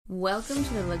Welcome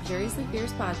to the Luxuriously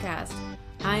Fierce podcast.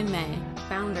 I'm May,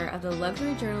 founder of the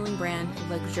luxury journaling brand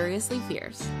Luxuriously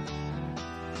Fierce.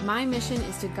 My mission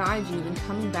is to guide you in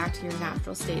coming back to your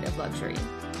natural state of luxury.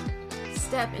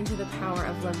 Step into the power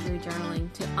of luxury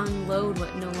journaling to unload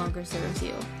what no longer serves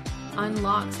you,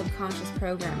 unlock subconscious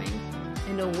programming,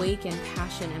 and awaken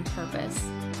passion and purpose.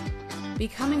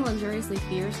 Becoming luxuriously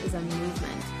fierce is a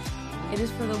movement. It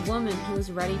is for the woman who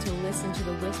is ready to listen to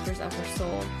the whispers of her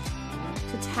soul,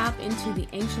 to tap into the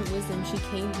ancient wisdom she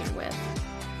came here with.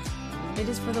 It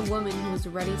is for the woman who is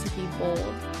ready to be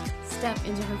bold, step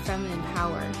into her feminine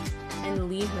power, and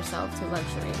lead herself to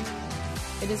luxury.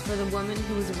 It is for the woman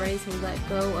who is ready to let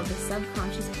go of the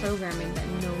subconscious programming that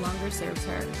no longer serves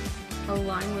her,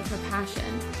 align with her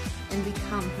passion, and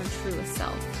become her truest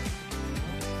self.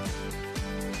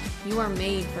 You are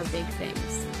made for big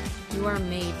things. You are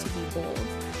made to be bold.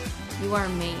 You are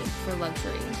made for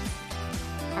luxury.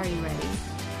 Are you ready?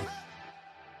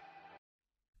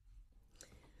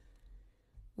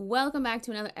 Welcome back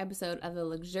to another episode of the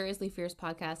Luxuriously Fierce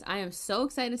podcast. I am so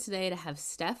excited today to have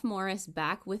Steph Morris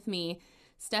back with me.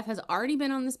 Steph has already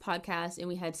been on this podcast, and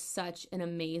we had such an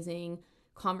amazing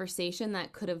conversation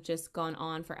that could have just gone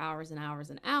on for hours and hours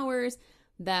and hours,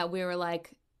 that we were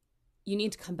like, you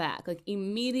need to come back. Like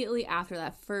immediately after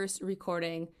that first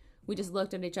recording, we just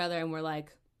looked at each other and we're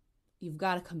like, you've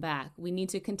got to come back. We need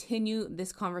to continue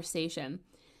this conversation.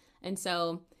 And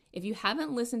so if you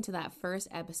haven't listened to that first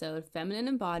episode, Feminine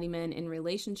Embodiment in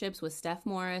Relationships with Steph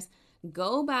Morris,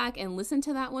 go back and listen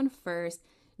to that one first,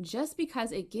 just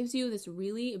because it gives you this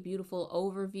really beautiful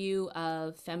overview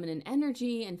of feminine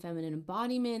energy and feminine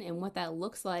embodiment and what that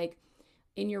looks like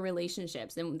in your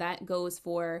relationships. And that goes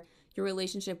for your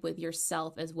relationship with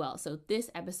yourself as well. So this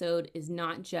episode is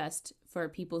not just for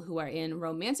people who are in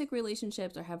romantic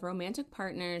relationships or have romantic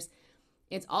partners.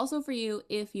 It's also for you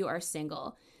if you are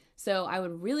single. So I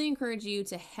would really encourage you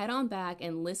to head on back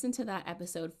and listen to that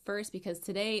episode first, because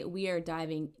today we are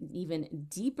diving even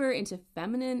deeper into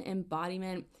feminine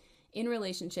embodiment in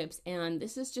relationships. And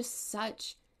this is just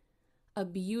such a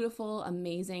beautiful,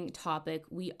 amazing topic.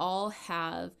 We all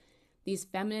have these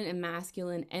feminine and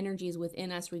masculine energies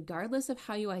within us, regardless of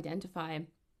how you identify.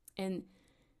 And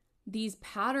these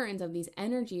patterns of these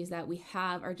energies that we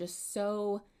have are just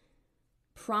so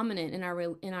prominent in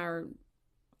our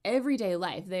everyday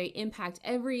life. They impact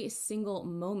every single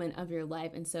moment of your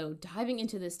life. And so diving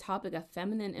into this topic of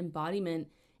feminine embodiment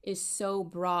is so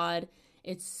broad.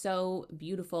 It's so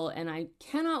beautiful. And I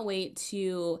cannot wait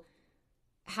to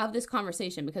have this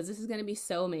conversation, because this is going to be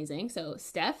so amazing. So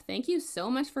Steph, thank you so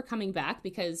much for coming back,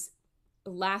 because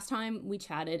last time we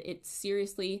chatted,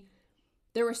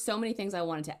 there were so many things I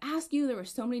wanted to ask you. There were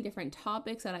so many different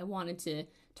topics that I wanted to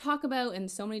talk about, and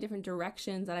so many different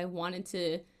directions that I wanted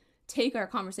to take our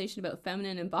conversation about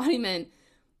feminine embodiment,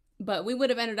 but we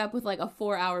would have ended up with like a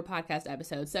 4-hour podcast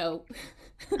episode. So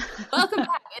welcome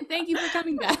back, and thank you for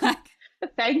coming back.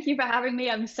 Thank you for having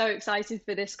me. I'm so excited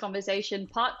for this conversation,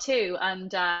 part 2. And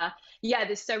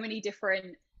there's so many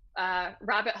different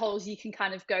rabbit holes you can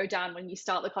kind of go down when you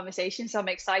start the conversation. So I'm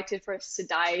excited for us to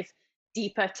dive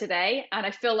deeper today. And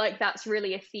I feel like that's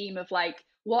really a theme of like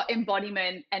what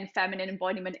embodiment and feminine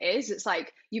embodiment is. It's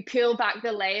like you peel back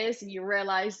the layers and you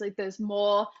realize like there's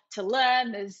more to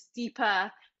learn, there's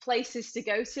deeper places to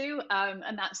go to.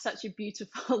 And that's such a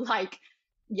beautiful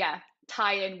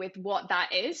tie in with what that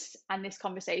is and this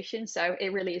conversation. So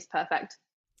it really is perfect.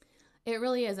 It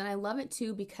really is. And I love it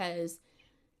too, because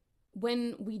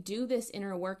when we do this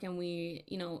inner work and we,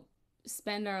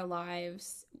 spend our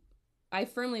lives, I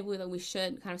firmly believe that we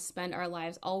should kind of spend our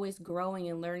lives always growing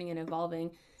and learning and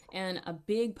evolving. And a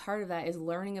big part of that is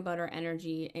learning about our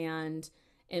energy and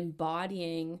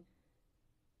embodying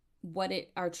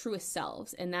our truest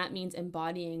selves. And that means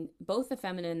embodying both the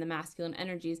feminine and the masculine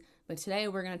energies. But today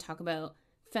we're going to talk about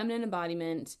feminine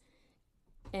embodiment.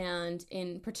 And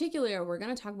in particular, we're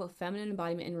going to talk about feminine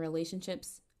embodiment in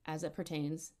relationships as it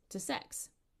pertains to sex,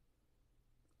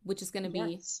 which is going to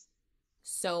be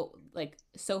so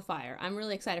fire. I'm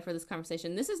really excited for this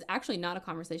conversation. This is actually not a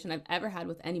conversation I've ever had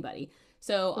with anybody.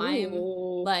 So I'm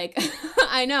like,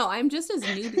 I know, I'm just as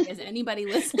newbie as anybody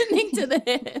listening to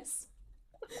this.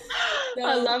 So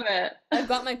I love it. I've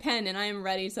got my pen and I am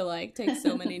ready to take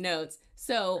so many notes.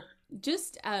 So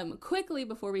just quickly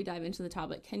before we dive into the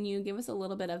topic, can you give us a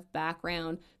little bit of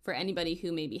background for anybody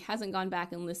who maybe hasn't gone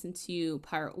back and listened to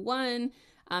part 1?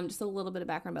 Just a little bit of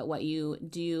background about what you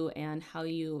do and how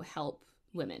you help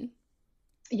women.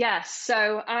 Yes.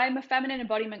 So I'm a feminine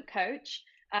embodiment coach.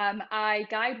 I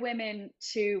guide women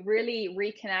to really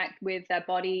reconnect with their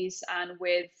bodies and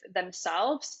with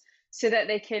themselves so that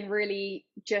they can really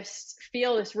just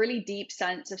feel this really deep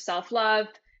sense of self-love,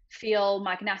 feel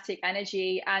magnetic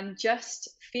energy, and just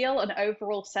feel an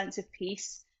overall sense of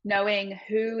peace, knowing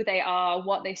who they are,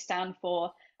 what they stand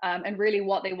for, and really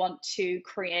what they want to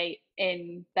create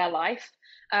in their life.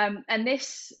 And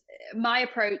this, my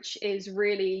approach is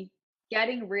really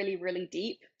getting really, really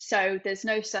deep. So there's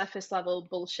no surface level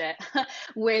bullshit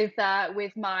with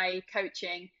my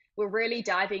coaching. We're really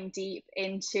diving deep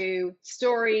into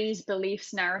stories,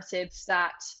 beliefs, narratives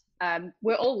that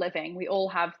we're all living. We all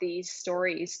have these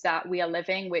stories that we are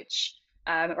living, which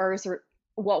are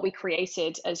what we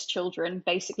created as children,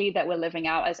 basically, that we're living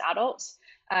out as adults.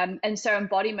 And so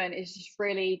embodiment is just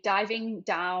really diving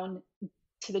down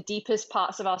to the deepest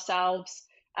parts of ourselves,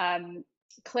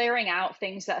 clearing out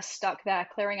things that are stuck there,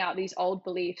 clearing out these old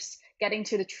beliefs, getting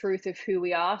to the truth of who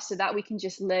we are so that we can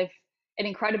just live an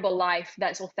incredible life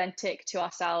that's authentic to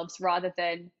ourselves rather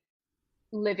than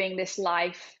living this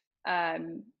life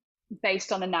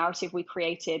based on the narrative we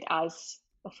created as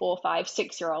a 4, 5,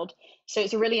 6-year-old. So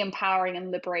it's a really empowering and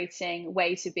liberating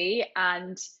way to be.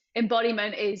 And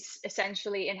embodiment is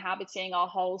essentially inhabiting our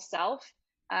whole self.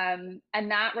 And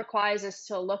that requires us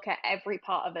to look at every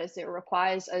part of us. It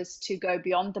requires us to go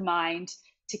beyond the mind,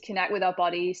 to connect with our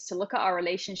bodies, to look at our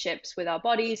relationships with our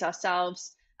bodies,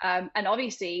 ourselves. And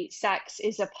obviously, sex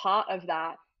is a part of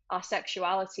that, our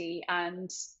sexuality.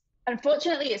 And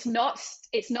unfortunately, it's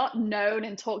not known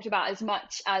and talked about as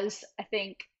much as I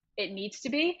think it needs to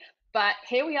be. But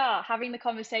here we are having the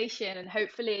conversation. And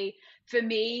hopefully, for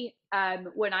me,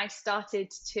 when I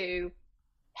started to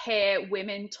hear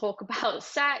women talk about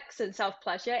sex and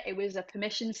self-pleasure, it was a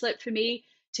permission slip for me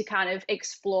to kind of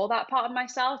explore that part of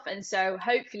myself. And so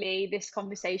hopefully this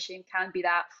conversation can be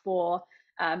that for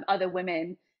other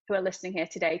women who are listening here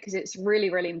today, because it's really,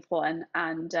 really important.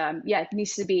 And yeah, it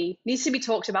needs to be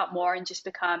talked about more and just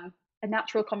become a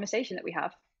natural conversation that we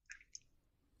have.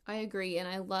 I agree. And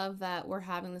I love that we're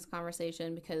having this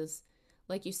conversation because,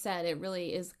 like you said, it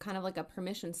really is kind of like a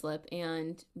permission slip.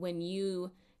 And when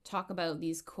you talk about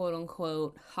these quote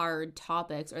unquote hard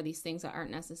topics or these things that aren't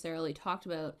necessarily talked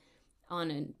about on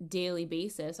a daily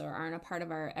basis or aren't a part of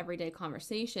our everyday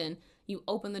conversation, you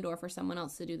open the door for someone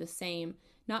else to do the same,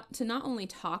 not only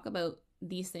talk about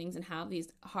these things and have these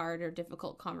hard or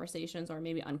difficult conversations or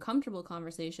maybe uncomfortable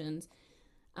conversations,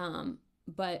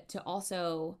 but to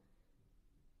also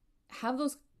have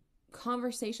those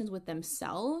conversations with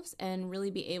themselves and really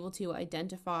be able to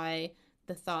identify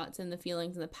the thoughts and the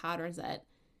feelings and the patterns that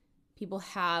people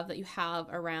have, that you have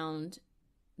around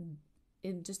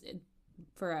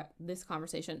for this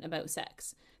conversation about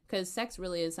sex. Because sex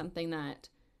really is something that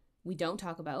we don't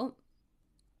talk about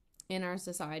in our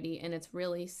society, and it's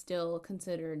really still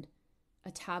considered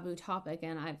a taboo topic.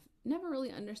 And I've never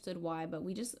really understood why, but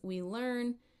we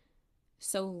learn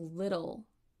so little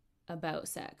about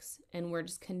sex, and we're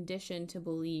just conditioned to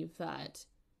believe that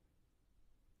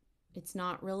it's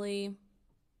not really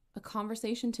a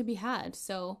conversation to be had.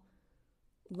 So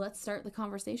let's start the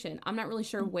conversation. I'm not really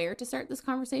sure where to start this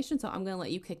conversation, so I'm going to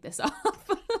let you kick this off.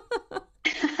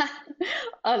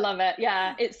 I love it.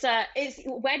 Yeah, it's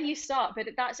where do you start? But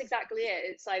that's exactly it.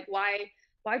 It's like,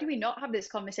 why do we not have this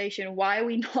conversation? Why are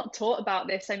we not taught about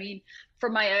this? I mean,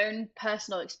 from my own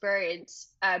personal experience,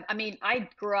 I mean, I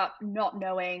grew up not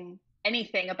knowing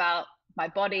anything about my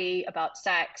body, about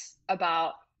sex,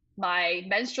 about my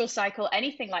menstrual cycle,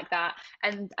 anything like that.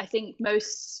 And I think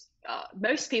most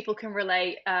people can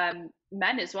relate,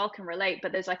 men as well can relate,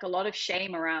 but there's like a lot of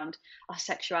shame around our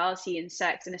sexuality and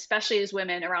sex, and especially as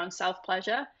women around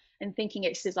self-pleasure and thinking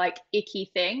it's this like icky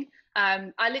thing.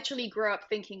 I literally grew up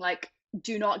thinking like,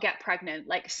 do not get pregnant.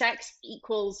 Like sex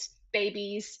equals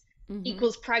babies,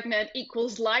 equals pregnant,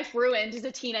 equals life ruined as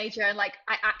a teenager. And like,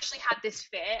 I actually had this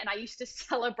fear, and I used to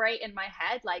celebrate in my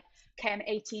head, like, okay, I'm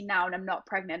 18 now and I'm not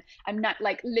pregnant. I'm not,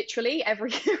 like, literally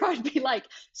every year I'd be like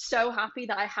so happy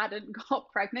that I hadn't got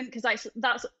pregnant, because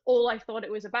that's all I thought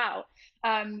it was about.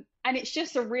 And it's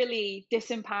just a really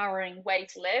disempowering way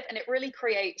to live. And it really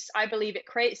creates, I believe it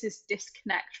creates this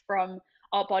disconnect from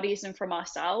our bodies and from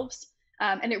ourselves.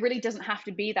 And it really doesn't have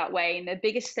to be that way. And the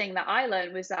biggest thing that I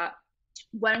learned was that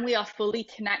when we are fully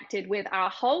connected with our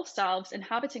whole selves,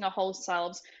 inhabiting our whole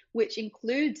selves, which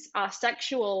includes our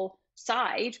sexual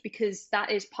side, because that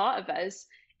is part of us,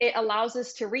 it allows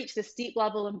us to reach this deep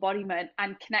level embodiment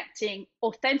and connecting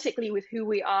authentically with who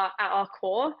we are at our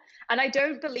core. And I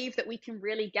don't believe that we can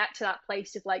really get to that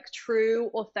place of like true,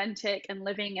 authentic, and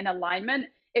living in alignment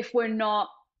if we're not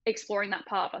exploring that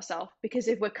part of ourselves. Because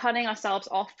if we're cutting ourselves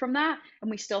off from that, and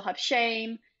we still have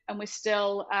shame, and we're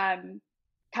still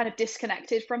kind of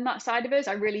disconnected from that side of us.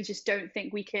 I really just don't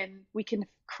think we can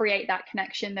create that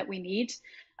connection that we need.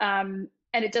 And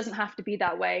it doesn't have to be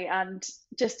that way. And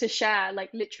just to share, like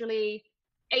literally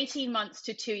 18 months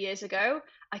to 2 years ago,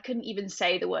 I couldn't even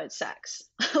say the word sex.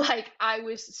 Like I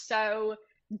was so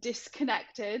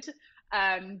disconnected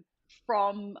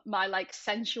from my like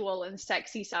sensual and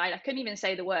sexy side. I couldn't even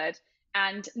say the word.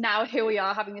 And now here we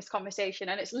are having this conversation,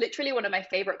 and it's literally one of my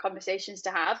favorite conversations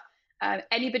to have.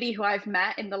 Anybody who I've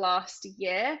met in the last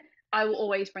year, I will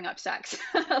always bring up sex.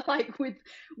 Like with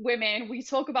women, we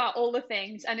talk about all the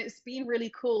things, and it's been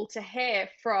really cool to hear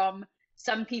from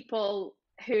some people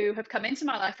who have come into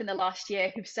my life in the last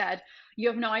year who've said, you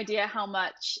have no idea how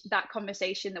much that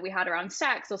conversation that we had around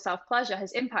sex or self-pleasure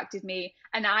has impacted me.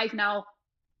 And I've now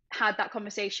had that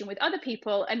conversation with other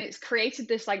people, and it's created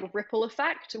this like ripple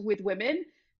effect with women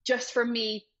just from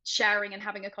me sharing and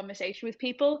having a conversation with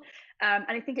people. And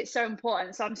I think it's so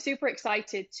important. So I'm super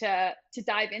excited to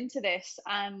dive into this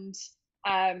and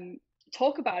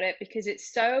talk about it, because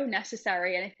it's so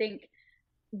necessary. And I think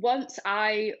once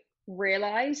I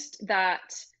realized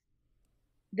that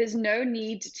there's no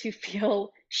need to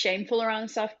feel shameful around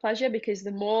self-pleasure, because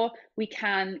the more we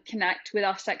can connect with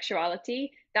our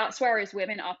sexuality, that's where as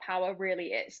women our power really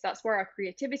is. That's where our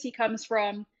creativity comes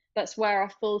from. That's where our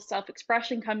full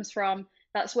self-expression comes from.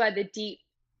 That's where the deep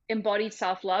embodied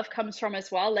self-love comes from as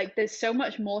well. Like there's so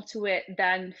much more to it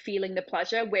than feeling the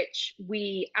pleasure, which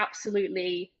we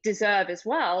absolutely deserve as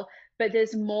well. But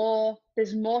there's more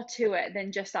to it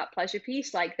than just that pleasure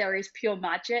piece. Like there is pure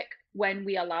magic when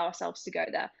we allow ourselves to go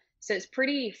there. So it's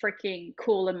pretty freaking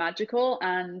cool and magical,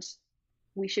 and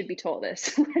we should be taught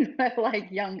this when we're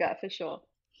like younger, for sure.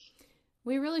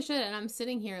 We really should. And I'm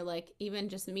sitting here, like, even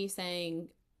just me saying,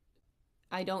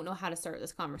 I don't know how to start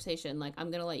this conversation. Like, I'm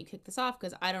going to let you kick this off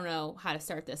because I don't know how to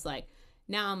start this. Like,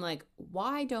 now I'm like,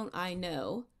 why don't I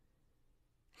know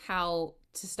how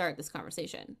to start this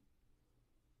conversation?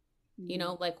 You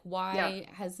know, like, why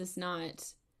has this not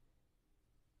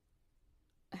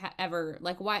ever,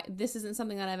 like, why this isn't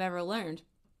something that I've ever learned?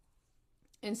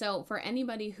 And so for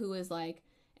anybody who is like,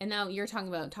 and now you're talking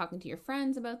about talking to your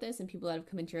friends about this and people that have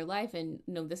come into your life, and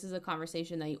you know, this is a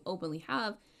conversation that you openly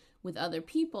have with other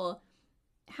people.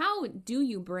 How do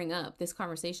you bring up this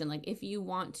conversation? Like, if you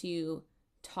want to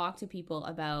talk to people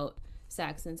about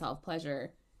sex and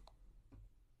self-pleasure,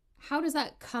 how does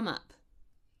that come up?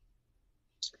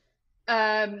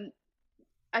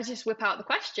 I just whip out the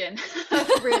question,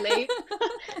 really.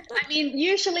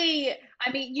 Usually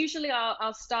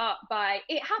I'll start by,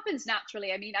 it happens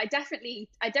naturally. I mean, I definitely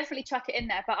chuck it in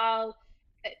there, but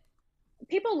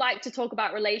people like to talk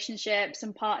about relationships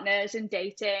and partners and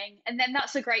dating, and then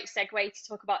that's a great segue to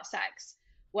talk about sex.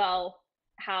 Well,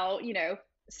 how,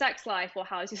 sex life, or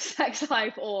how's your sex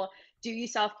life, or do you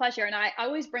self-pleasure? And I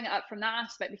always bring it up from that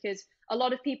aspect, because a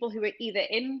lot of people who are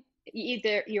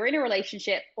either you're in a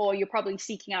relationship, or you're probably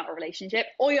seeking out a relationship,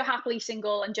 or you're happily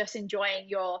single and just enjoying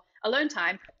your alone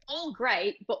time, all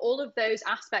great, but all of those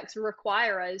aspects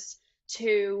require us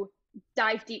to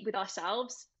dive deep with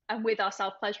ourselves and with our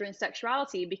self-pleasure and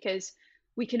sexuality, because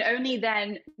we can only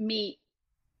then meet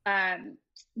a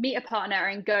partner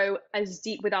and go as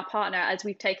deep with our partner as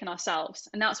we've taken ourselves.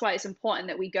 And that's why it's important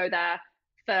that we go there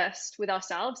first with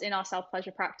ourselves in our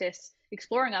self-pleasure practice,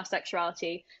 exploring our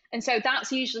sexuality. And so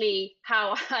that's usually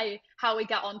how we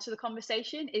get onto the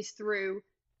conversation, is through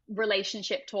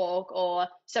relationship talk, or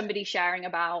somebody sharing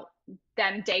about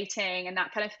them dating and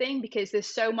that kind of thing, because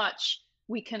there's so much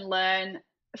we can learn.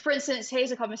 For instance,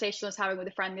 here's a conversation I was having with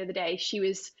a friend the other day. She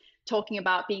was talking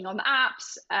about being on the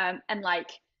apps, and like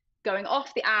going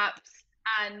off the apps.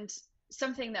 And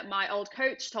something that my old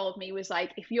coach told me was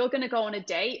like, if you're going to go on a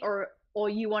date, or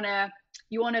you want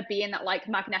to be in that like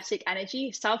magnetic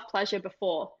energy, self-pleasure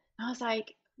before. And I was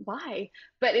like, why?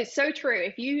 But it's so true.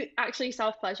 If you actually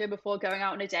self-pleasure before going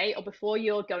out on a date, or before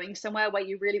you're going somewhere where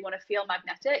you really want to feel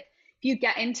magnetic, if you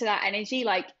get into that energy,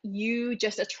 like, you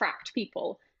just attract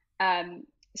people.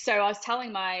 So I was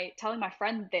telling my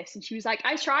friend this, and she was like,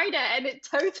 I tried it and it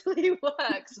totally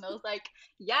works. And I was like,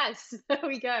 yes, there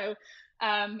we go.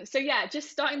 So yeah, just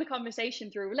starting the conversation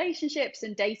through relationships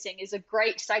and dating is a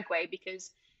great segue,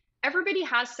 because everybody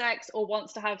has sex or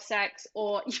wants to have sex,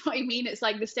 or you know what I mean? It's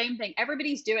like the same thing.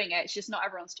 Everybody's doing it. It's just not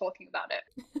everyone's talking about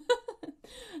it.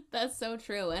 That's so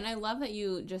true. And I love that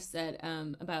you just said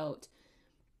about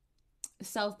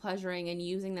self-pleasuring and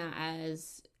using that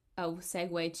as a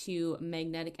segue to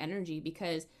magnetic energy,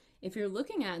 because if you're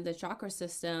looking at the chakra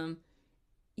system,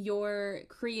 your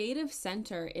creative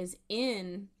center is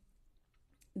in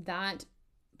that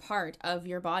part of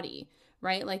your body,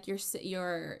 right? Like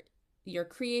your your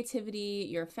creativity,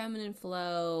 your feminine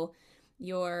flow,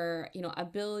 your,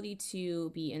 ability to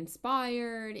be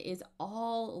inspired is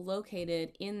all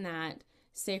located in that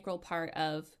sacral part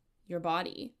of your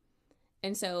body.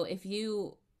 And so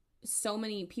so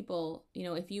many people,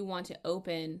 if you want to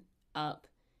open up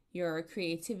your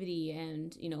creativity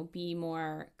and, be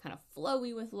more kind of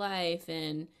flowy with life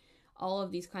and all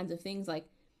of these kinds of things, like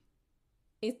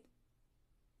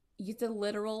it's a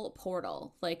literal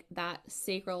portal. Like that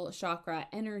sacral chakra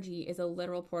energy is a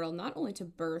literal portal, not only to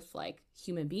birth like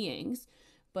human beings,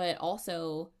 but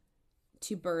also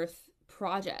to birth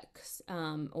projects,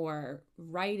 or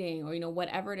writing, or,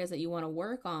 whatever it is that you want to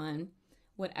work on,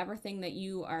 whatever thing that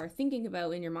you are thinking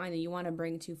about in your mind that you want to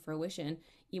bring to fruition,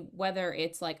 whether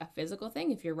it's like a physical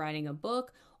thing, if you're writing a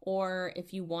book, or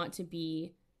if you want to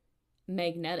be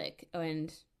magnetic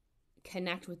and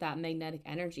connect with that magnetic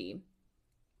energy.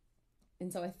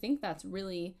 And so I think that's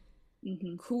really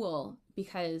cool,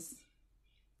 because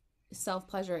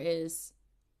self-pleasure is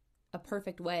a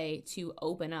perfect way to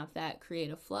open up that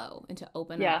creative flow and to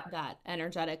open up that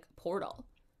energetic portal.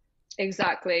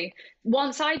 Exactly.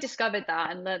 Once I discovered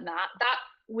that and learned that, that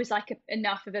was like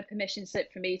enough of a permission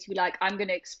slip for me to be like, I'm going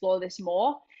to explore this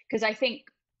more. Because I think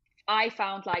I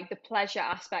found like the pleasure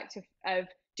aspect of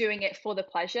doing it for the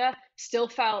pleasure still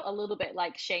felt a little bit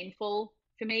like shameful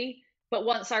for me. But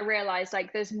once I realized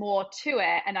like there's more to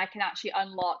it and I can actually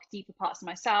unlock deeper parts of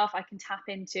myself, I can tap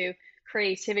into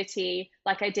creativity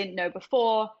like I didn't know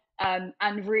before, and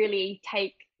really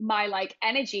take my like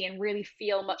energy and really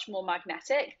feel much more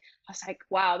magnetic. I was like,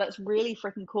 wow, that's really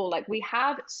freaking cool. Like we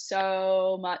have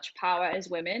so much power as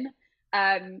women.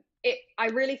 I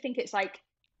really think it's like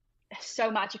so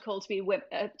magical to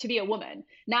be a woman.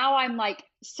 Now I'm like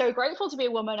so grateful to be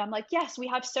a woman. I'm like, yes, we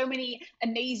have so many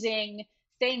amazing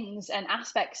things and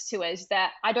aspects to us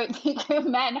that I don't think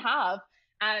men have,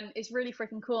 and it's really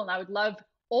freaking cool. And I would love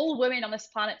all women on this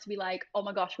planet to be like, oh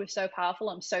my gosh, we're so powerful,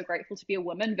 I'm so grateful to be a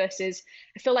woman. Versus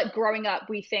I feel like growing up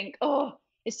we think, oh,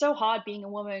 it's so hard being a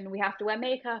woman, we have to wear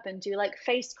makeup and do like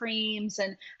face creams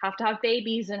and have to have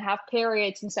babies and have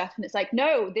periods and stuff. And it's like,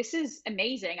 no, this is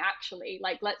amazing actually.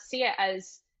 Like let's see it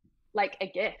as like a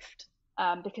gift,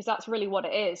 because that's really what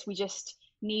it is. We just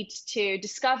need to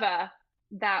discover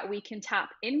that we can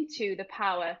tap into the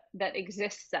power that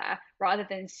exists there rather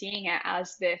than seeing it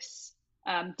as this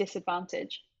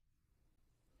disadvantage.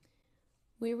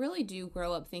 We really do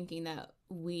grow up thinking that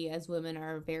we as women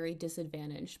are very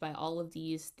disadvantaged by all of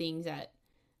these things that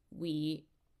we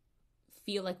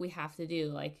feel like we have to do,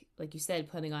 like you said,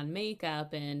 putting on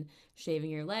makeup and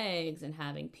shaving your legs and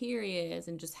having periods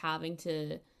and just having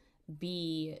to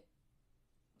be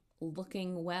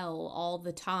looking well all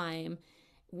the time.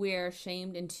 We're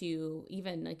shamed into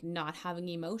even like not having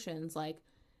emotions, like,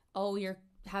 oh, you're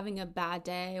having a bad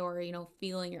day, or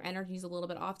feeling your energy's a little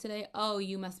bit off today, oh,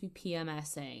 you must be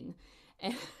PMSing.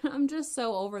 And I'm just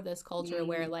so over this culture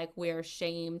where like we're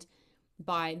shamed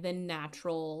by the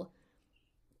natural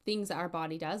things that our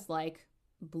body does, like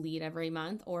bleed every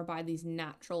month, or by these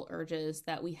natural urges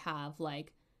that we have,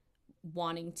 like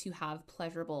wanting to have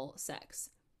pleasurable sex,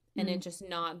 and it just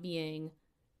not being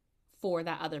for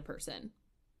that other person.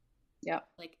 Yeah.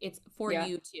 Like it's for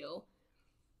you too.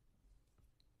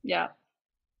 Yeah.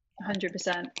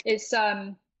 100%. It's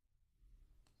I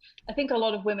think a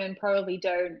lot of women probably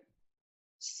don't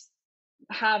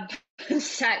have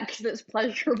sex that's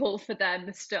pleasurable for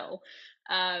them still.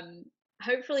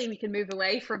 Hopefully we can move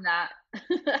away from that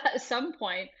at some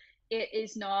point. It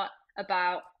is not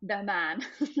about the man.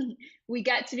 We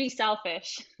get to be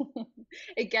selfish.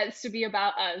 It gets to be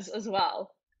about us as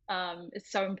well.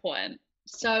 It's so important.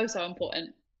 So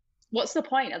important. What's the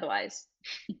point otherwise?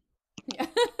 Yeah.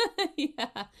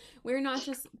 Yeah. We're not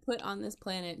just put on this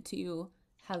planet to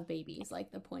have babies.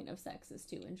 Like the point of sex is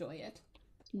to enjoy it.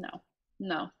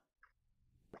 No.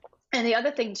 And the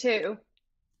other thing too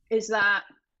is that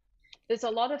there's a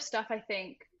lot of stuff, I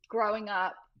think, growing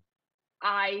up,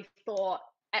 I thought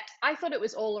it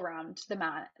was all around the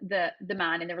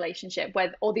man in the relationship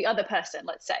with, or the other person,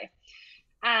 let's say.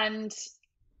 And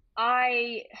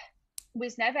I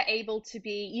was never able to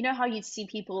be, how you'd see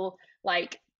people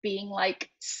like being like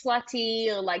slutty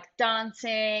or like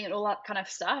dancing and all that kind of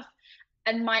stuff.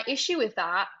 And my issue with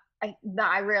that,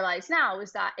 I realize now,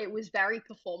 is that it was very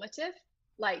performative.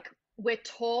 Like we're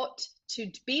taught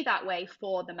to be that way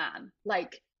for the man,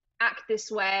 like act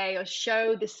this way or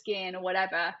show the skin or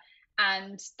whatever.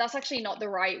 And that's actually not the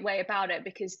right way about it,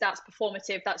 because that's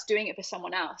performative, that's doing it for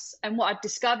someone else. And what I've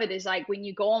discovered is like when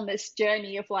you go on this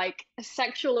journey of like a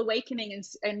sexual awakening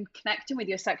and connecting with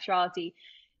your sexuality,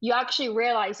 you actually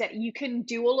realize that you can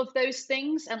do all of those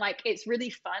things, and like it's really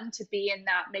fun to be in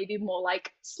that maybe more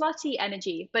like slutty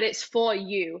energy, but it's for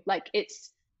you. Like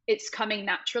it's coming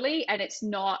naturally, and it's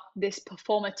not this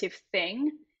performative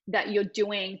thing that you're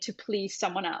doing to please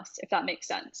someone else, if that makes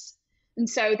sense. And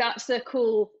so that's the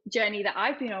cool journey that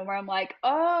I've been on, where I'm like,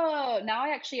 oh, now I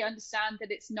actually understand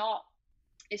that it's not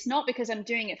because I'm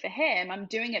doing it for him. I'm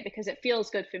doing it because it feels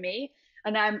good for me.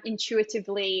 And I'm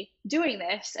intuitively doing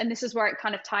this. And this is where it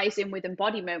kind of ties in with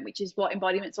embodiment, which is what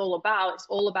embodiment's all about. It's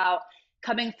all about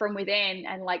coming from within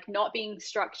and like not being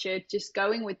structured, just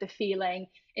going with the feeling,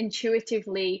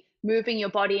 intuitively moving your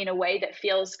body in a way that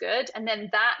feels good. And then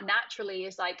that naturally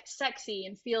is like sexy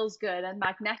and feels good and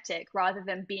magnetic, rather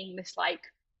than being this like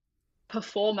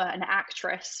performer and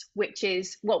actress, which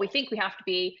is what we think we have to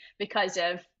be because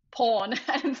of porn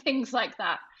and things like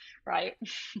that, right?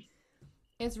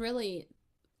 It's really,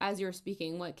 as you were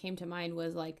speaking, what came to mind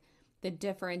was like the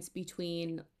difference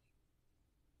between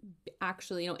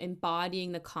actually,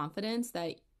 embodying the confidence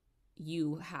that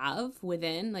you have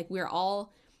within. Like, we're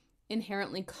all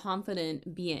inherently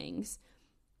confident beings,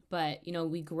 but,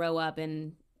 we grow up,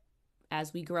 and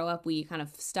as we grow up, we kind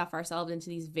of stuff ourselves into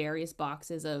these various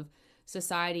boxes of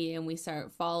society, and we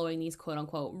start following these quote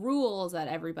unquote rules that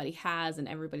everybody has, and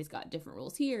everybody's got different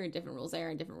rules here and different rules there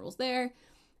and different rules there.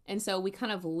 And so we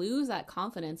kind of lose that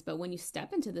confidence. But when you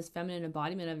step into this feminine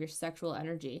embodiment of your sexual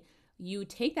energy, you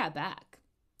take that back,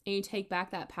 and you take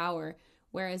back that power.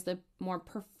 Whereas the more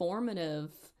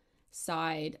performative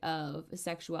side of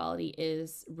sexuality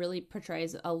really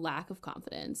portrays a lack of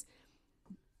confidence.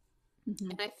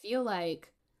 Mm-hmm. And I feel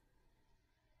like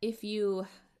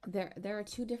there are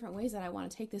two different ways that I want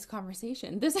to take this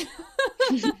conversation. The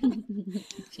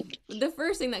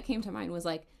first thing that came to mind was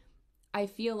like, I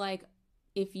feel like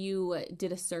if you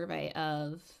did a survey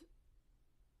of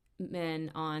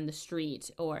men on the street,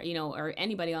 or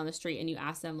anybody on the street, and you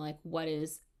ask them like, what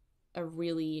is a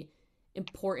really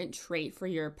important trait for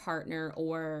your partner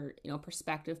or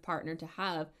prospective partner to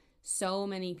have, so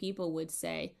many people would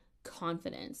say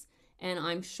confidence. And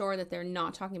I'm sure that they're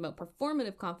not talking about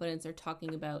performative confidence, they're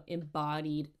talking about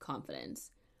embodied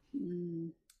confidence.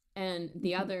 And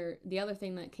the other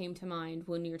thing that came to mind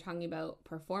when you were talking about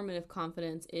performative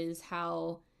confidence is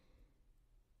how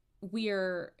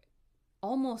we're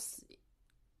almost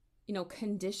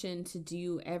conditioned to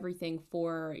do everything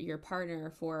for your partner,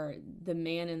 for the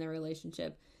man in the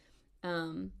relationship,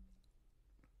 but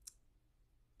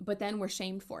then we're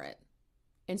shamed for it.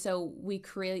 And so we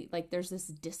create, like, there's this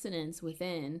dissonance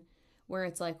within where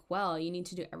it's like, well, you need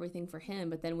to do everything for him,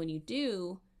 but then when you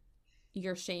do,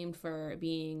 you're shamed for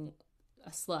being a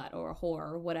slut or a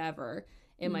whore or whatever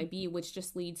it might be, which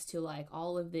just leads to like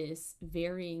all of this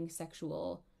varying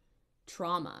sexual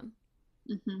trauma.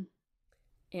 Mm-hmm.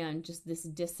 And just this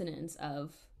dissonance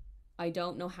of, I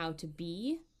don't know how to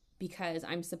be because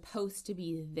I'm supposed to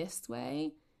be this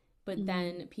way, but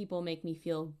then people make me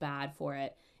feel bad for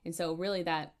it. And so really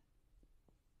that,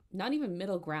 not even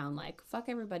middle ground, like fuck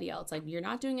everybody else. Like, you're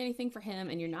not doing anything for him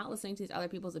and you're not listening to these other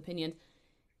people's opinions.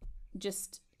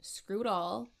 Just screw it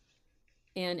all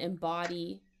and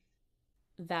embody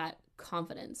that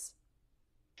confidence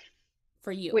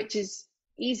for you. Which is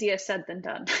easier said than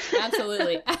done.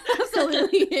 Absolutely.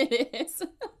 Absolutely it is.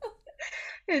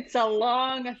 I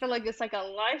feel like it's like a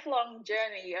lifelong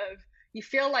journey of, you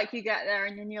feel like you get there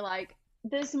and then you're like,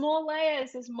 there's more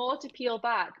layers, there's more to peel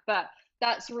back. But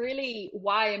that's really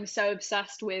why I'm so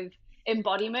obsessed with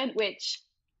embodiment, which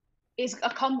is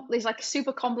like a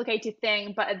super complicated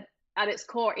thing, but at its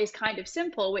core is kind of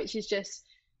simple, which is just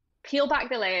peel back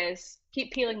the layers,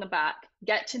 keep peeling them back,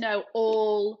 get to know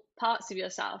all parts of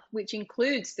yourself, which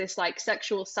includes this like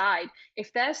sexual side.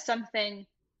 If there's something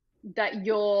that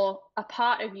you're a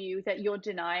part of you that you're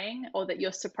denying or that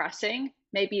you're suppressing,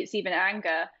 maybe it's even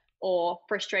anger or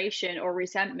frustration or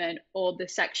resentment or the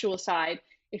sexual side.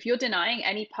 If you're denying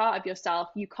any part of yourself,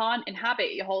 you can't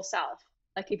inhabit your whole self.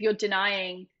 Like, if you're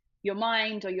denying your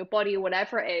mind or your body or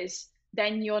whatever it is,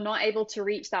 then you're not able to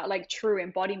reach that like true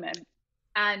embodiment.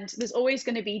 And there's always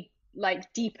going to be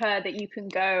like deeper that you can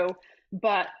go,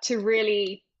 but to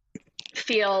really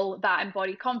feel that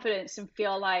embodied confidence and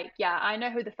feel like, yeah, I know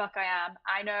who the fuck I am.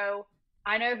 I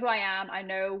know who I am. I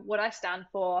know what I stand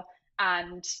for,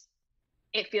 and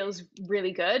it feels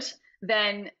really good.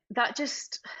 Then it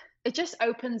just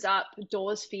opens up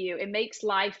doors for you. It makes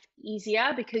life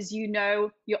easier because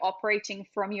you're operating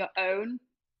from your own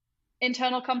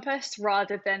internal compass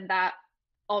rather than that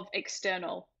of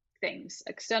external things,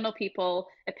 external people,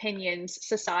 opinions,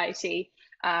 society.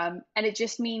 And it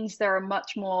just means there are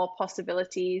much more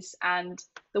possibilities, and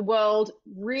the world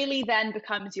really then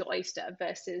becomes your oyster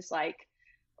versus like,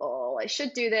 oh, I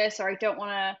should do this, or I don't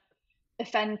want to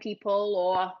offend people,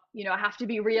 or I have to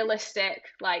be realistic.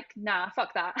 Like, nah,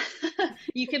 fuck that.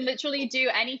 You can literally do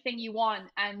anything you want,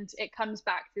 and it comes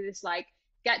back to this, like,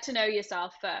 get to know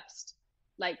yourself first.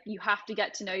 Like, you have to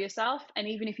get to know yourself, and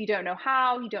even if you don't know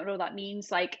how, you don't know what that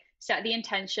means, like, set the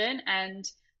intention, and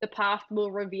the path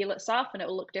will reveal itself, and it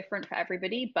will look different for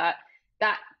everybody. But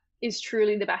that is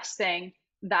truly the best thing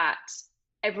that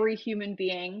every human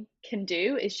being can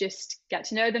do, is just get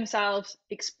to know themselves,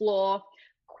 explore,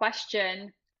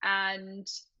 question, and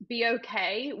be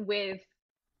okay with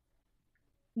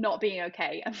not being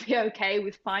okay, and be okay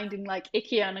with finding like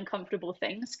icky and uncomfortable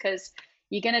things, because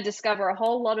you're going to discover a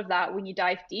whole lot of that when you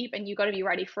dive deep, and you got to be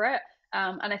ready for it.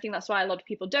 And I think that's why a lot of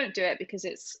people don't do it, because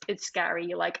it's scary.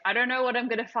 You're like, I don't know what I'm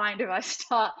going to find if I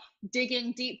start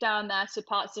digging deep down there to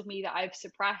parts of me that I've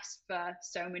suppressed for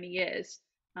so many years.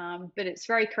 But it's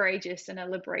very courageous and a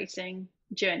liberating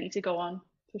journey to go on,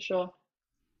 for sure.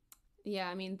 Yeah,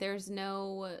 I mean, there's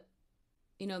no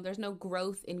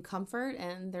growth in comfort,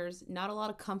 and there's not a lot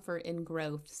of comfort in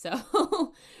growth.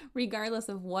 So regardless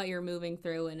of what you're moving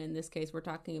through, and in this case, we're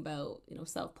talking about,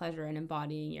 self-pleasure and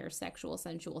embodying your sexual,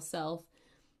 sensual self,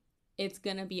 it's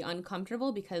going to be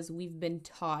uncomfortable because we've been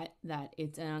taught that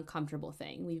it's an uncomfortable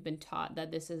thing. We've been taught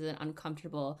that this is an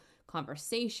uncomfortable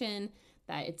conversation,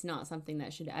 that it's not something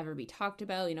that should ever be talked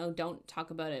about. Don't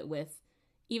talk about it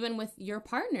even with your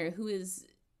partner, who is,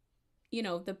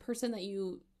 the person that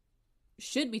you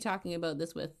should be talking about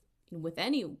this with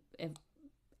any,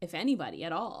 if anybody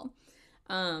at all,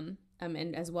 and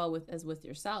as well with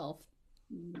yourself.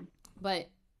 But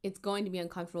it's going to be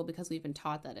uncomfortable because we've been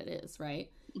taught that it is, right?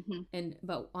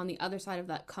 But on the other side of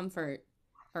that comfort,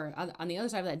 or on the other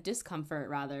side of that discomfort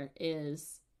rather,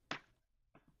 is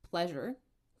pleasure,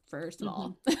 first of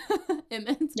all.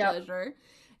 Immense pleasure,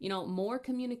 more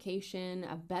communication,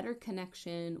 a better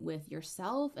connection with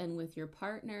yourself and with your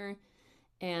partner,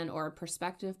 or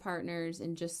prospective partners,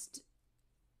 and just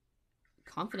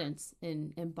confidence,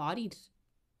 and embodied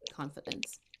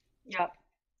confidence. Yeah,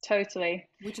 totally.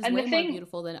 Which is way more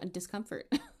beautiful than discomfort.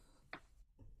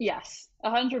 Yes,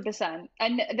 100%.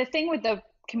 And the thing with the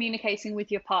communicating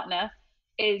with your partner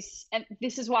is, and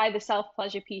this is why the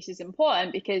self-pleasure piece is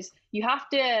important, because you have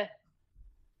to,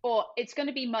 or it's going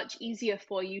to be much easier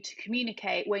for you to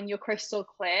communicate when you're crystal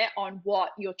clear on what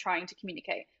you're trying to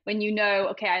communicate. When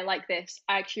okay, I like this,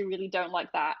 I actually really don't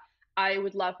like that, I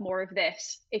would love more of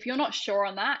this. If you're not sure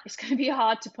on that, it's going to be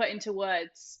hard to put into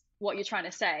words what you're trying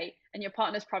to say, and your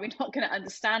partner's probably not going to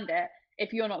understand it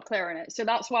if you're not clear on it. So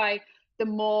that's why the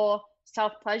more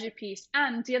self-pleasure piece.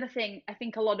 And the other thing, I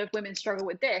think a lot of women struggle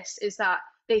with this, is that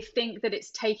they think that it's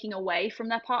taking away from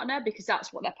their partner, because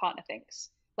that's what their partner thinks.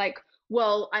 Like,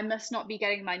 well, I must not be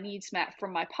getting my needs met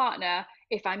from my partner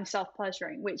if I'm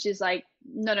self-pleasuring, which is like,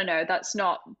 no, that's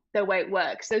not the way it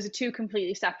works. Those are two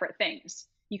completely separate things.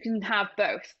 You can have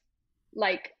both.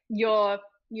 Like, your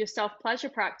self-pleasure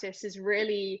practice is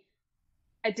really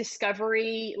a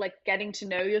discovery, like getting to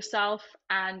know yourself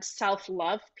and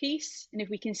self-love piece. And if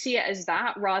we can see it as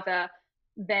that, rather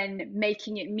than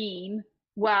making it mean,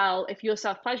 well, if you're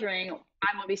self-pleasuring,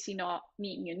 I'm obviously not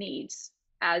meeting your needs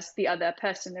as the other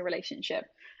person in the relationship.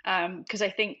 Because I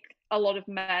think a lot of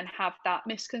men have that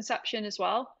misconception as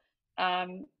well,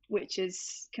 which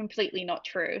is completely not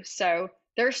true. So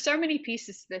there are so many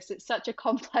pieces to this. It's such a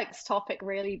complex topic,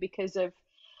 really, because of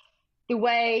the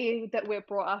way that we're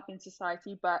brought up in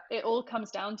society. But it all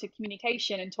comes down to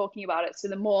communication and talking about it. So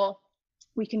the more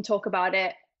we can talk about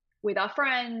it with our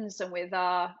friends and with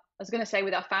our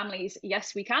families.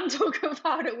 Yes, we can talk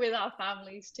about it with our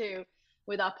families too,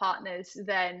 with our partners,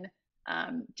 then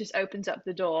just opens up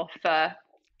the door for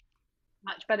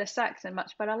much better sex and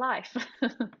much better life.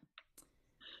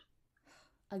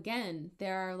 Again,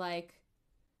 there are like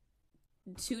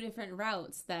two different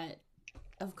routes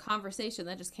of conversation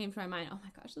that just came to my mind. Oh my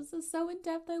gosh, this is so in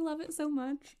depth. I love it so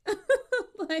much.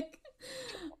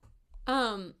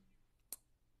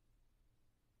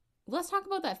 Let's talk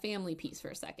about that family piece for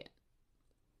a second,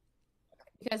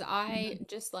 because I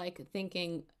just like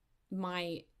thinking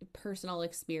my personal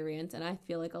experience, and I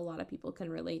feel like a lot of people can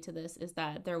relate to this, is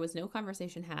that there was no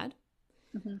conversation had.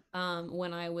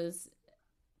 When I was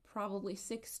probably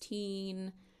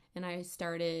 16 and I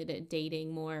started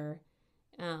dating more.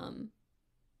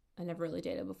 I never really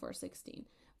dated before 16,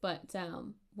 but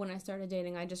when I started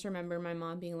dating, I just remember my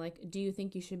mom being like, do you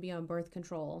think you should be on birth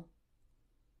control?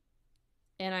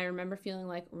 And I remember feeling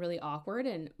like really awkward,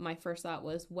 and my first thought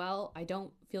was, well, I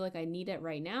don't feel like I need it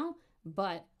right now,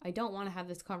 but I don't want to have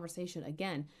this conversation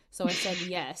again. So I said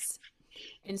yes.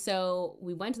 And so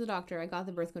we went to the doctor, I got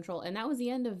the birth control, and that was the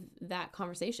end of that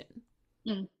conversation.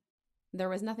 Mm. There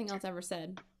was nothing else ever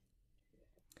said.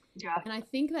 Yeah. And I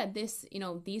think that this,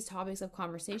 these topics of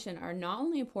conversation are not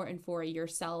only important for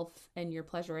yourself and your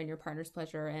pleasure and your partner's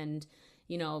pleasure and,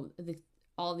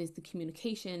 all these, the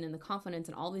communication and the confidence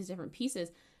and all these different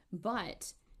pieces,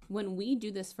 but when we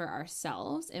do this for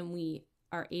ourselves and we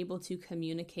are able to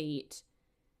communicate,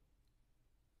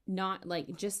 not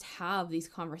like just have these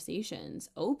conversations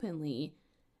openly,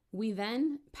 we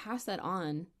then pass that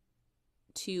on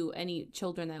to any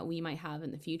children that we might have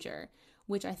in the future,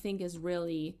 which I think is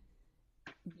really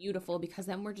beautiful, because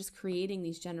then we're just creating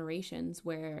these generations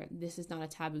where this is not a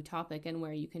taboo topic and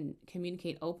where you can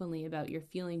communicate openly about your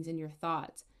feelings and your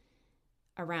thoughts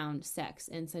around sex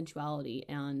and sensuality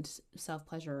and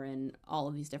self-pleasure and all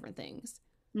of these different things.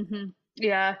 Mm-hmm.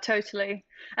 Yeah, totally.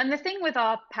 And the thing with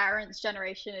our parents'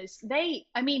 generation is they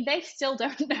still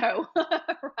don't know,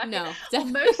 right? No, Or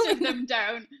most of definitely not. them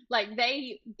don't. Like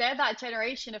they're that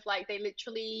generation of like they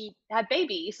literally had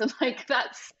babies and like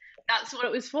that's what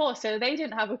it was for. So they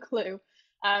didn't have a clue.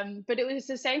 But it was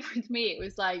the same with me. It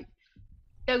was like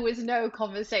there was no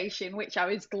conversation, which I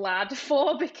was glad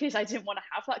for because I didn't want to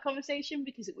have that conversation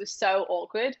because it was so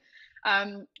awkward.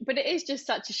 But it is just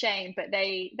such a shame. But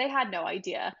they had no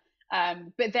idea.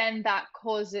 But then that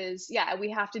causes, yeah,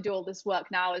 we have to do all this work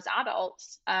now as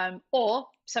adults. Or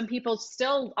some people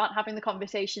still aren't having the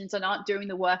conversations and aren't doing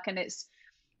the work, and it's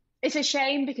a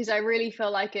shame because I really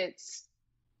feel like it's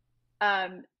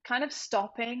kind of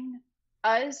stopping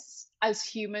us as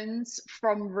humans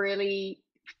from really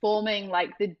forming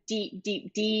like the deep,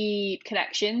 deep, deep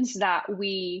connections that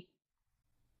we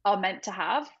are meant to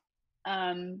have,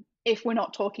 if we're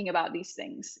not talking about these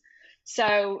things.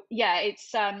 So yeah,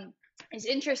 it's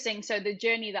interesting. So the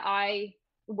journey that I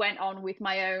went on with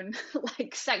my own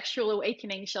like sexual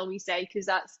awakening, shall we say, because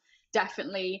that's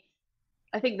definitely,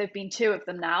 I think there've been two of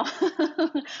them now,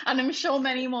 and I'm sure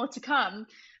many more to come.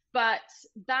 But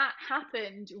that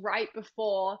happened right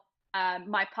before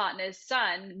my partner's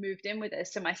son moved in with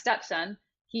us. So my stepson,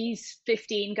 he's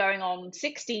 15 going on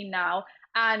 16 now.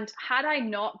 And had I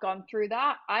not gone through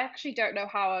that, I actually don't know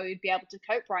how I would be able to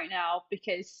cope right now,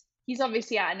 because he's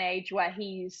obviously at an age where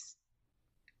he's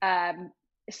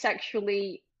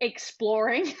sexually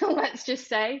exploring, let's just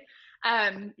say,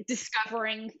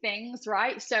 discovering things,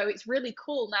 right? So it's really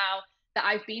cool now that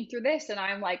I've been through this and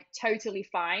I'm like totally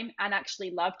fine and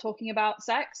actually love talking about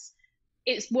sex.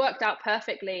 It's worked out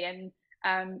perfectly,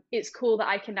 and it's cool that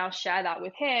I can now share that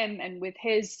with him and with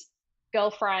his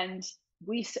girlfriend.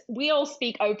 We all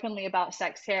speak openly about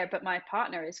sex here, but my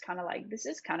partner is kind of like, this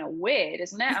is kind of weird,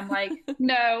 isn't it? I'm like,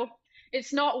 no,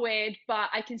 it's not weird, but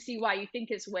I can see why you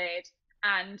think it's weird.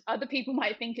 And other people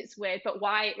might think it's weird, but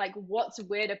why? Like, what's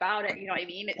weird about it? You know what I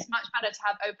mean? It's much better to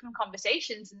have open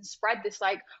conversations and spread this.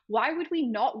 Like, why would we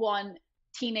not want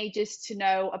teenagers to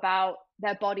know about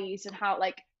their bodies and how,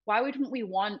 like, why wouldn't we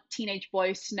want teenage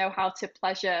boys to know how to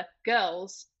pleasure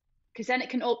girls? Because then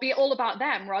it can all be all about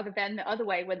them rather than the other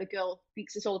way where the girl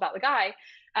thinks it's all about the guy.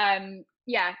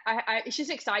 Yeah, it's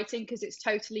just exciting because it's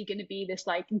totally going to be this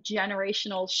like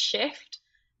generational shift.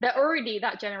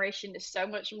 That generation is so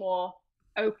much more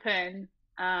open,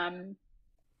 and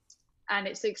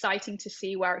it's exciting to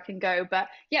see where it can go. But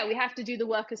yeah, we have to do the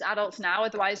work as adults now,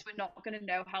 otherwise we're not going to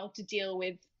know how to deal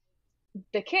with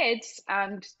the kids,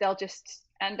 and they'll just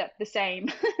end up the same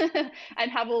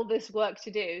and have all this work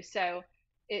to do. So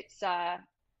it's yeah,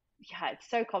 it's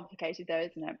so complicated though,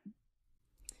 isn't it?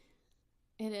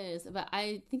 It is, but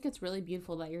I think it's really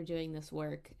beautiful that you're doing this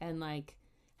work and like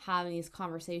having these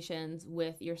conversations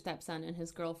with your stepson and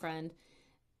his girlfriend,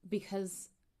 because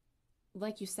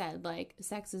like you said, like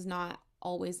sex is not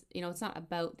always, it's not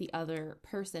about the other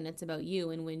person, it's about you.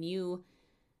 And when you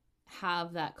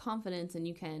have that confidence and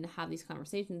you can have these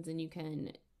conversations and you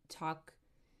can talk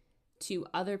to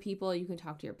other people, you can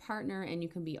talk to your partner, and you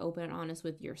can be open and honest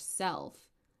with yourself,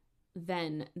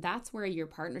 then that's where your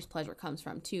partner's pleasure comes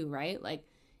from too, right? Like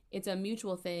it's a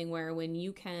mutual thing where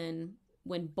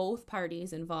when both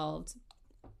parties involved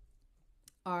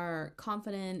are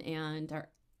confident and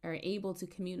are able to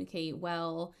communicate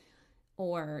well,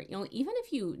 or even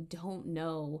if you don't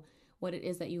know what it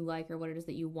is that you like or what it is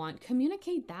that you want,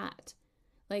 communicate that.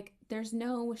 Like there's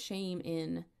no shame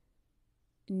in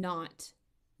not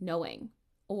knowing,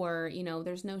 or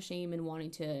there's no shame in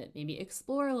wanting to maybe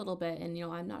explore a little bit, and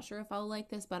I'm not sure if I'll like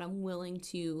this, but I'm willing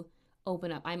to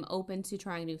open up, I'm open to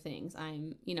trying new things,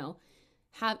 I'm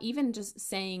have, even just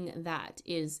saying that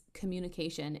is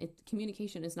communication.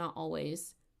 Communication is not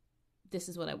always, this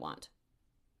is what I want.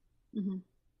 Hmm.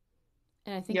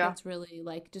 And I think Yeah. that's really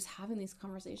like just having these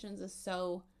conversations is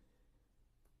so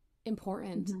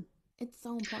important. Hmm. It's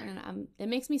so important. It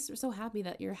makes me so happy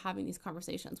that you're having these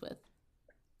conversations with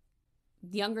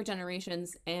younger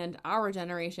generations and our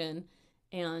generation,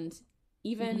 and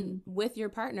even Hmm. with your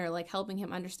partner, like helping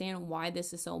him understand why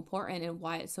this is so important and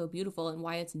why it's so beautiful and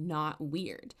why it's not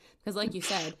weird. Because like you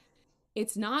said,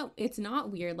 it's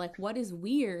not weird. Like what is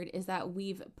weird is that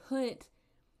we've put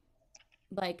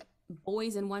like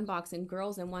boys in one box and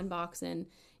girls in one box and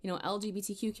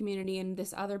LGBTQ community in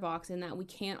this other box, and that we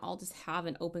can't all just have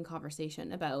an open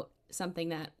conversation about something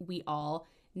that we all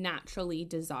naturally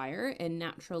desire and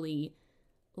naturally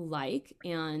like,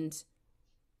 and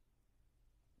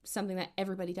something that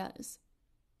everybody does.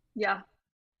 Yeah.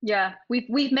 Yeah. We've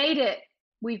made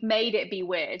it be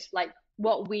weird. Like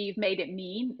what we've made it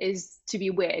mean is to be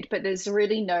weird, but there's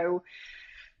really no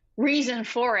reason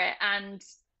for it. And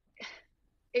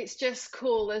it's just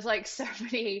cool. There's like so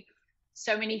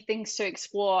many things to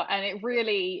explore. And it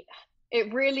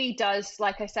really does,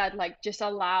 like I said, like just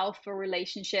allow for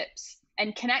relationships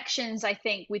and connections, I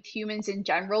think, with humans in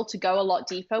general to go a lot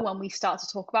deeper when we start to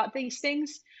talk about these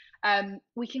things.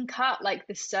 We can cut like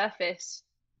the surface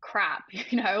crap,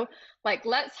 like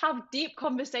let's have deep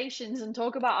conversations and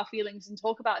talk about our feelings and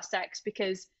talk about sex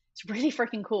because it's really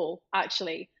freaking cool,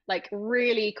 actually, like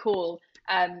really cool.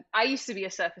 I used to be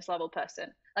a surface level person.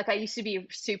 Like I used to be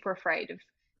super afraid of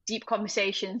deep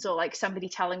conversations or like somebody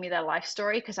telling me their life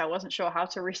story because I wasn't sure how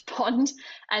to respond.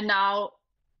 And now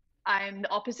I'm the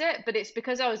opposite, but it's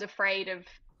because I was afraid of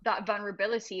that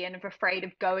vulnerability and of afraid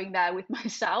of going there with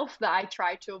myself that I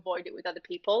tried to avoid it with other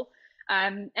people.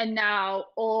 And now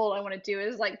all I want to do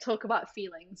is like talk about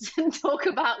feelings and talk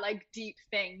about like deep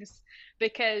things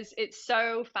because it's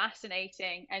so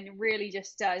fascinating and really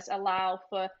just does allow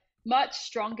for much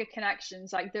stronger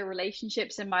connections. Like the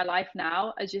relationships in my life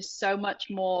now are just so much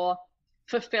more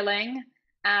fulfilling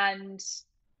and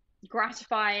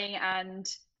gratifying and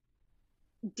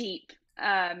deep,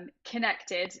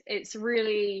 connected. It's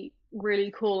really,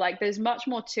 really cool. Like there's much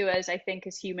more to us, I think,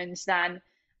 as humans than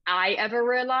I ever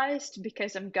realized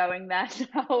because I'm going there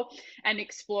now and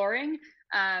exploring.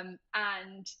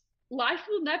 And life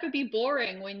will never be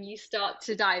boring when you start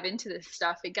to dive into this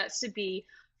stuff. It gets to be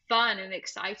fun and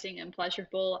exciting and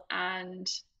pleasurable. And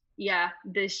yeah,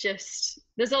 there's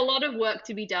a lot of work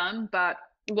to be done, but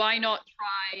why not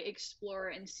try, explore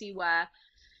it, and see where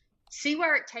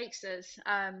it takes us.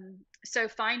 So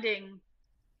finding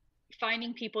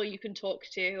people you can talk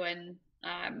to and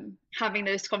having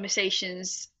those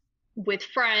conversations with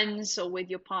friends or with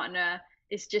your partner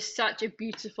is just such a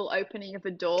beautiful opening of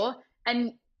a door.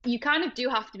 And you kind of do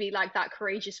have to be like that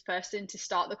courageous person to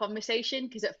start the conversation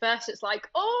because at first it's like,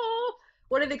 oh,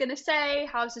 what are they going to say?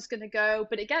 How's this going to go?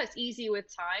 But it gets easier with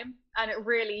time, and it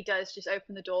really does just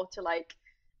open the door to like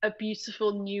a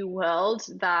beautiful new world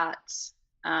that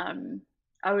um,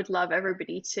 I would love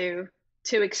everybody to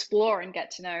explore and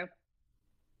get to know.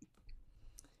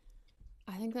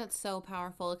 I think that's so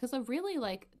powerful because I really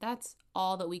like that's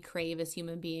all that we crave as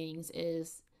human beings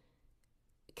is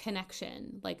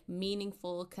connection, like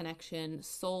meaningful connection,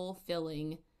 soul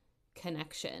filling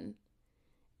connection.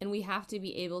 And we have to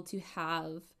be able to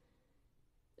have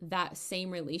that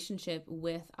same relationship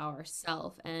with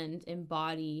ourself and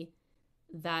embody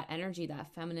that energy,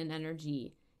 that feminine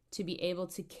energy, to be able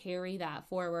to carry that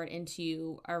forward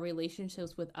into our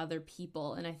relationships with other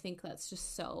people. And I think that's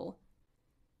just so,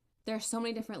 there are so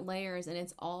many different layers and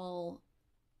it's all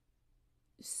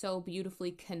so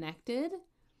beautifully connected.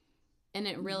 And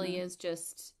it really Hmm. is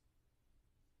just,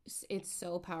 it's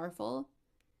so powerful.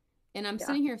 And I'm Yeah.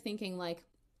 sitting here thinking, like,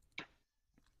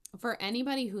 for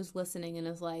anybody who's listening and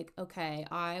is like, okay,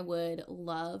 I would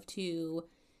love to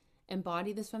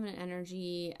embody this feminine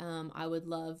energy. I would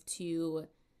love to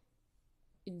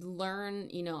learn,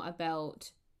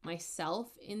 about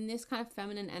myself in this kind of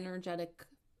feminine energetic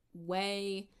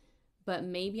way, but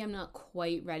maybe I'm not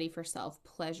quite ready for self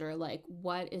pleasure. Like,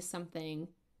 what is something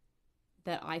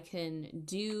that I can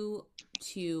do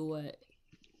to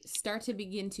start to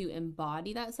begin to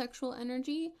embody that sexual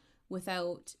energy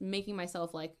without making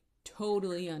myself like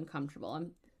totally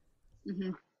uncomfortable?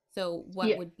 Hmm. So what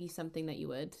Yeah. would be something that you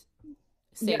would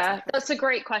say to Yeah, that that's a person?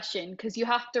 great question because you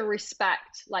have to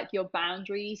respect like your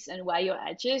boundaries and where your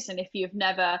edge is. And if you've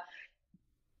never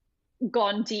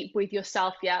gone deep with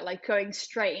yourself yet, like going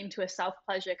straight into a self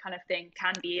pleasure kind of thing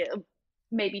can be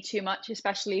maybe too much,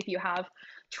 especially if you have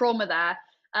trauma there.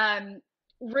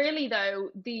 Really, though,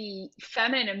 the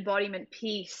feminine embodiment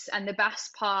piece and the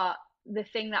best part. the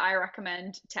thing that I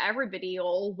recommend to everybody,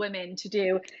 all women, to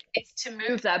do is to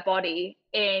move their body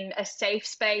in a safe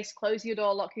space. Close your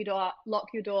door, lock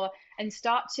your door, and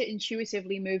start to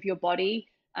intuitively move your body.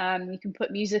 You can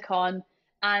put music on,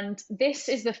 and this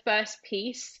is the first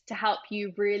piece to help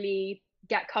you really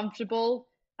get comfortable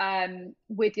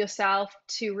with yourself,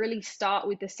 to really start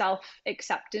with the self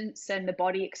acceptance and the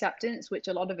body acceptance, which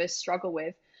a lot of us struggle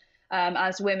with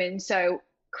as women. So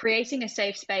creating a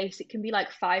safe space, it can be like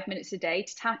 5 minutes a day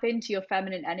to tap into your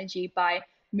feminine energy by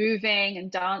moving and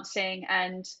dancing.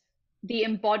 And the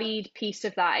embodied piece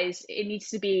of that is it needs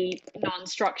to be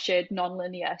non-structured,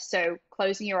 non-linear. So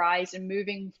closing your eyes and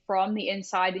moving from the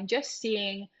inside and just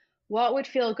seeing what would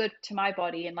feel good to my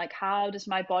body, and like, how does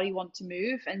my body want to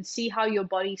move, and see how your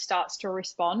body starts to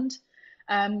respond.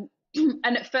 And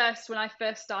at first, when I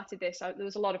first started this, there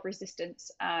was a lot of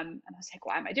resistance. And I was like,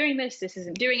 why am I doing this? This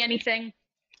isn't doing anything.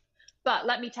 But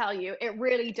let me tell you, it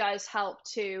really does help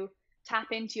to tap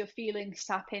into your feelings,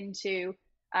 tap into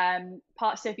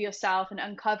parts of yourself, and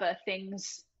uncover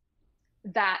things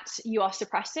that you are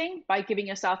suppressing by giving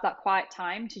yourself that quiet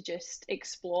time to just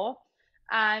explore.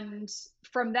 And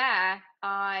from there,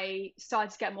 I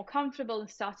started to get more comfortable and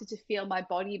started to feel my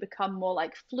body become more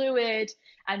like fluid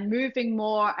and moving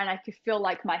more. And I could feel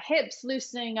like my hips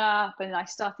loosening up. And I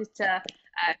started to,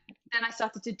 then I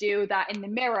started to do that in the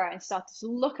mirror and started to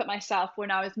look at myself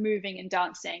when I was moving and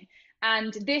dancing.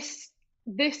 And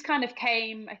this kind of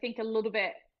came, I think, a little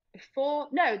bit before.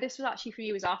 No, this was actually, for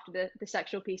you, was after the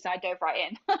sexual piece. I dove right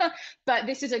in. But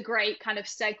this is a great kind of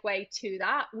segue to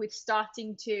that, with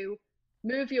starting to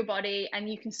move your body, and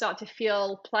you can start to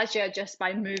feel pleasure just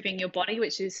by moving your body,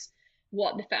 which is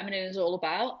what the feminine is all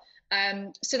about.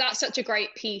 So that's such a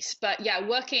great piece. But yeah,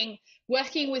 working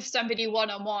with somebody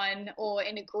one-on-one or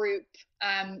in a group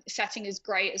setting is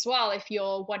great as well if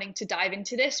you're wanting to dive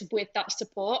into this with that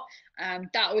support.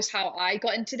 That was how I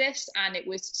got into this, and it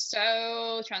was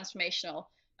so transformational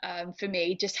for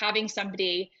me. Just having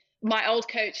somebody, my old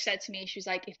coach said to me, she was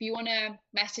like, if you want to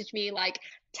message me, like,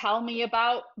 tell me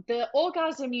about the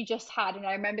orgasm you just had. And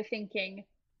I remember thinking,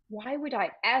 why would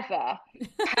I ever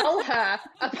tell her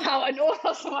about an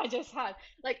orgasm I just had?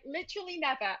 Like, literally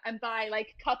never. And by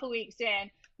like a couple of weeks in,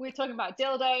 we were talking about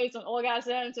dildos and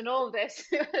orgasms and all of this.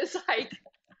 It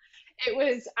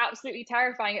was absolutely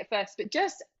terrifying at first, but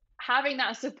just having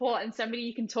that support and somebody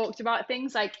you can talk to about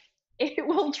things, like, it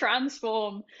will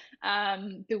transform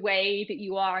the way that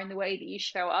you are and the way that you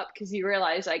show up, because you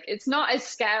realize, like, it's not as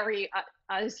scary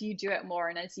as you do it more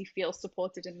and as you feel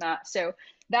supported in that. So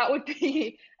that would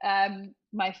be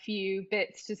my few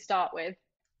bits to start with.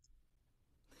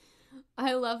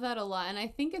 I love that a lot. And I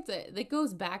think it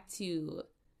goes back to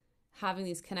having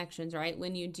these connections, right?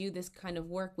 When you do this kind of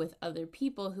work with other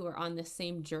people who are on the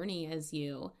same journey as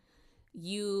you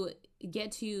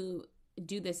get to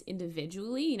do this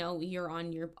individually. You know, you're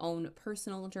on your own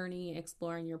personal journey,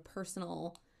 exploring your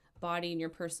personal body and your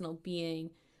personal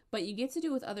being, but you get to do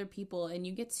it with other people, and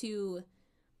you get to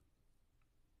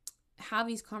have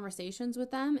these conversations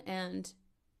with them and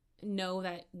know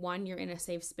that, one, you're in a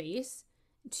safe space,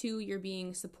 two, you're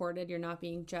being supported, you're not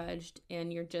being judged,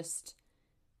 and you're just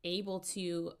able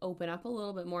to open up a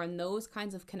little bit more. And those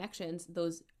kinds of connections,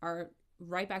 those are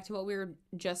right back to what we were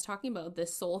just talking about, the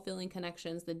soul-filling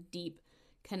connections, the deep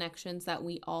connections that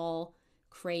we all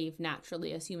crave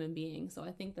naturally as human beings. So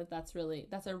I think that's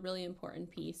a really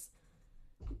important piece,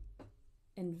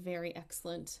 and very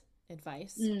excellent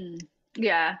advice.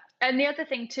 Yeah. And the other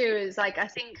thing too is, like, I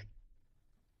think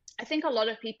a lot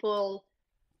of people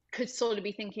could sort of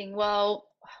be thinking, well,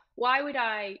 why would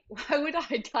I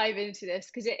dive into this?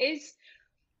 Because it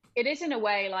is in a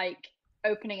way like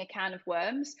opening a can of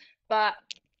worms. But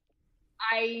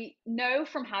I know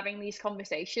from having these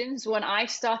conversations, when I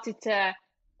started to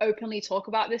openly talk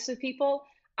about this with people,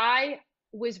 I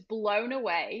was blown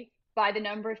away by the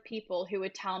number of people who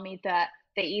would tell me that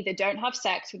they either don't have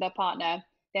sex with their partner,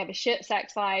 they have a shit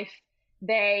sex life,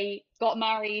 they got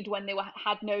married when they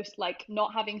had no, like,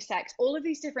 not having sex, all of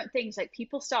these different things. Like,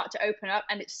 people start to open up,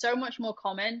 and it's so much more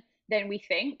common than we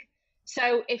think.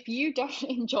 So if you don't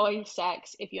enjoy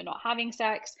sex, if you're not having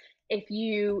sex, if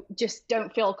you just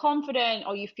don't feel confident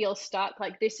or you feel stuck,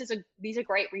 like, these are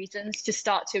great reasons to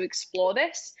start to explore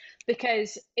this,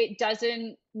 because it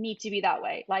doesn't need to be that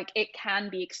way. Like, it can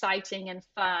be exciting and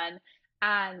fun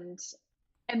and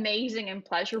amazing and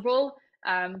pleasurable.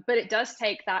 But it does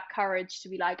take that courage to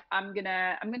be like, I'm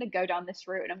gonna go down this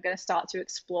route, and I'm gonna start to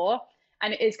explore,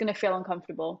 and it is gonna feel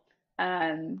uncomfortable,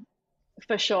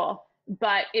 for sure,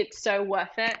 but it's so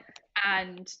worth it.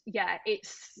 And yeah,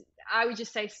 I would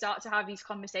just say, start to have these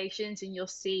conversations, and you'll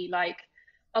see, like,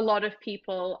 a lot of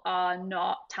people are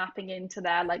not tapping into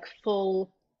their like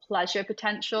full pleasure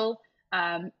potential,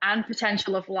 and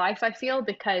potential of life, I feel,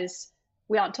 because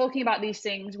we aren't talking about these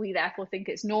things. We therefore think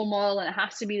it's normal and it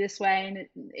has to be this way,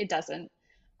 and it doesn't.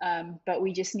 But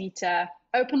we just need to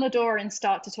open the door and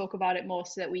start to talk about it more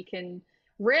so that we can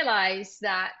realize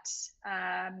that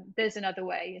there's another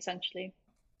way, essentially.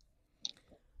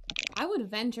 I would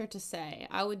venture to say,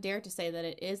 I would dare to say that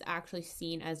it is actually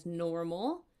seen as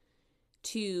normal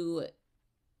to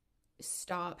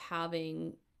stop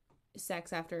having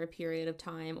sex after a period of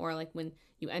time, or like when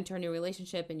you enter a new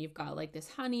relationship and you've got like this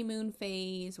honeymoon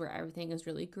phase where everything is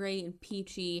really great and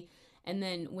peachy, and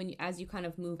then as you kind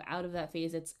of move out of that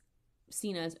phase, it's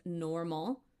seen as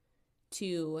normal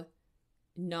to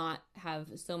not have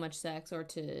so much sex, or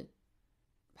to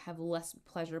have less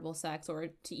pleasurable sex, or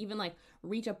to even like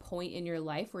reach a point in your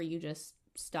life where you just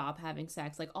stop having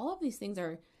sex. Like all of these things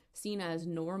are seen as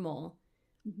normal.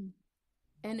 Mm-hmm.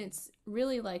 And it's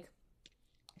really like,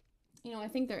 I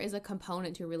think there is a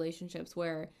component to relationships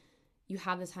where you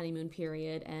have this honeymoon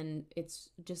period and it's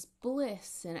just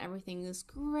bliss and everything is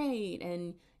great,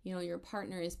 and your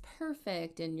partner is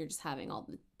perfect and you're just having all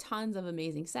the tons of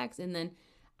amazing sex. And then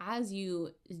as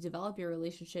you develop your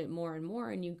relationship more and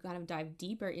more and you kind of dive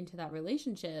deeper into that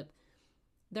relationship,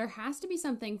 there has to be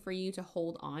something for you to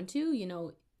hold on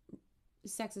to.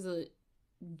 Sex is a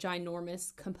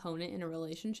ginormous component in a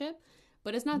relationship,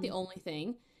 but it's not Mm-hmm. the only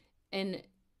thing. And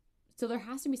so there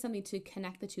has to be something to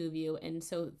connect the two of you. And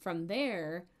so from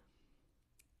there,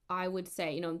 I would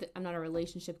say, I'm not a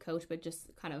relationship coach, but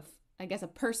just kind of, I guess, a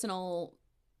personal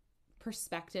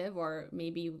perspective, or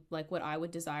maybe like what I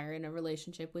would desire in a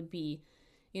relationship would be,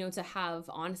 to have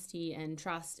honesty and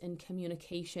trust and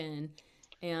communication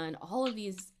and all of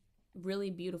these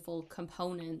really beautiful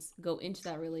components go into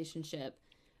that relationship.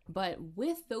 But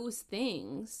with those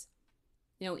things,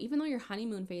 even though your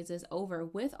honeymoon phase is over,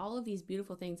 with all of these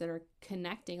beautiful things that are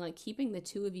connecting, like keeping the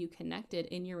two of you connected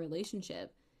in your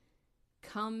relationship,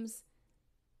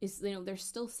 there's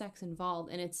still sex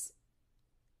involved, and it's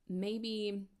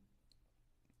maybe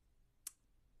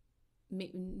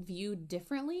viewed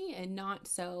differently and not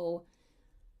so,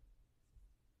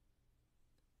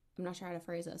 I'm not sure how to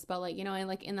phrase this, but like,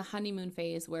 like in the honeymoon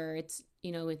phase where it's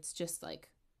just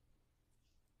like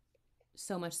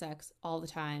so much sex all the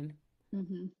time,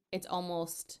 Mm-hmm. it's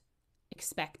almost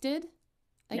expected,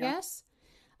 I Yeah. guess.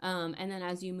 And then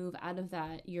as you move out of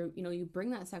that, you bring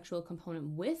that sexual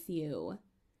component with you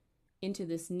into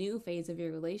this new phase of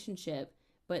your relationship.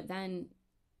 But then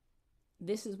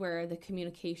this is where the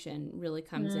communication really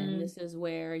comes in. This is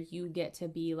where you get to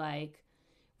be like,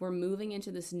 we're moving into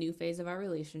this new phase of our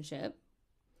relationship.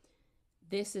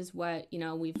 This is what,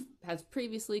 has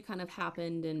previously kind of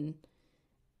happened,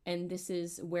 and this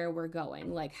is where we're going,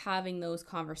 like having those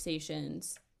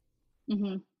conversations.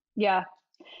 Mm-hmm. Yeah.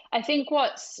 I think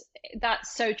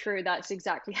that's so true. That's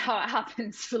exactly how it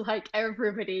happens for like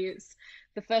everybody. It's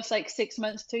the first like 6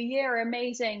 months to a year are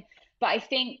amazing. But I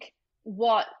think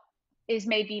what is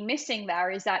maybe missing there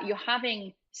is that you're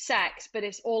having sex, but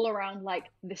it's all around like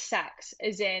the sex,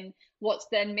 as in what's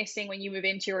then missing when you move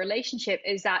into your relationship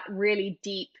is that really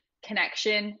deep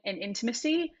connection and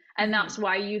intimacy. And Mm-hmm. that's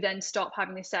why you then stop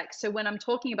having the sex. So when I'm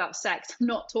talking about sex, I'm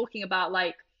not talking about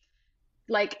like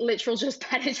literal just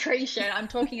penetration. I'm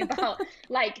talking about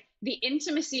like the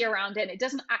intimacy around it. And it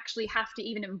doesn't actually have to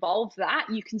even involve that.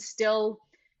 You can still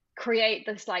create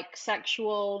this like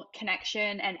sexual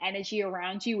connection and energy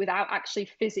around you without actually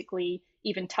physically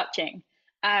even touching.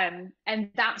 And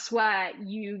that's where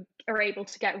you are able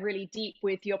to get really deep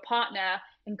with your partner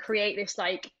and create this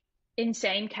like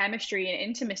insane chemistry and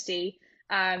intimacy,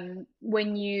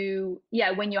 when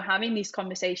you're having these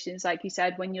conversations, like you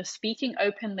said, when you're speaking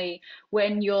openly,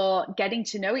 when you're getting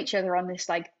to know each other on this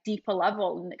like deeper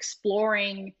level and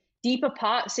exploring deeper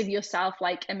parts of yourself,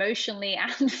 like emotionally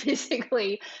and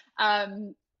physically.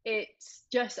 It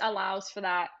just allows for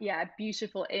that,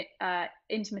 beautiful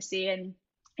intimacy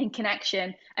and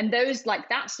connection. And those, like,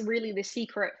 that's really the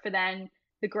secret for then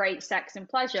the great sex and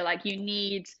pleasure. Like, you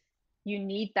need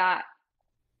that.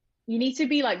 You need to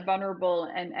be like vulnerable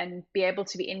and be able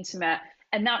to be intimate.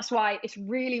 And that's why it's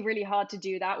really, really hard to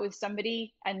do that with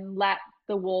somebody and let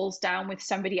the walls down with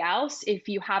somebody else if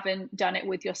you haven't done it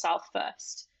with yourself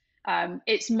first.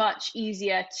 It's much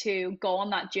easier to go on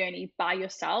that journey by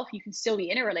yourself. You can still be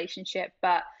in a relationship,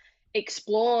 but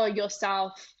explore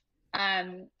yourself,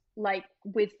 like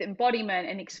with embodiment,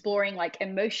 and exploring like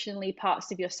emotionally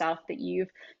parts of yourself that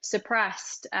you've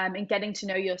suppressed, and getting to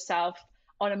know yourself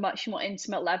on a much more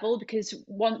intimate level. Because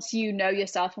once you know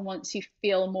yourself and once you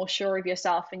feel more sure of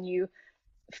yourself and you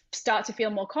start to feel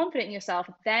more confident in yourself,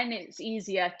 then it's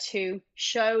easier to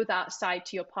show that side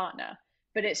to your partner.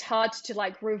 But it's hard to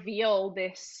like reveal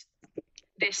this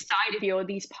side of you, or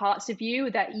these parts of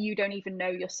you that you don't even know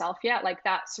yourself yet. Like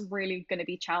that's really going to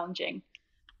be challenging,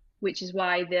 which is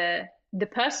why the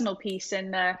personal piece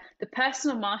and the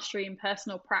personal mastery and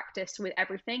personal practice with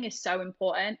everything is so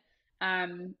important,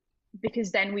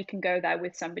 because then we can go there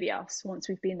with somebody else once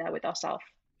we've been there with ourselves.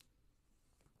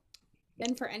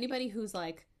 And for anybody who's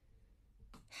like,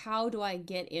 how do I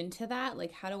get into that?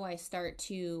 Like, how do I start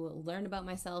to learn about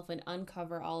myself and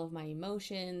uncover all of my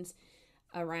emotions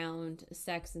around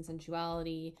sex and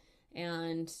sensuality?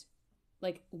 And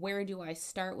like, where do I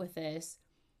start with this?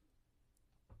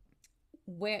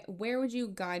 Where would you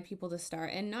guide people to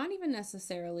start? And not even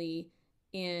necessarily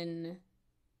in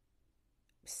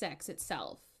sex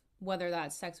itself, whether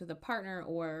that's sex with a partner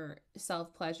or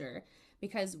self-pleasure.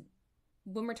 Because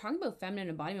when we're talking about feminine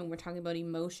embodiment, we're talking about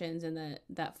emotions and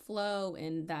that flow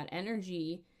and that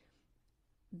energy.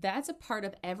 That's a part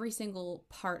of every single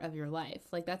part of your life.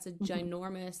 Like that's a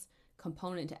ginormous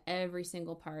component to every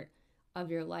single part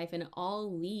of your life, and it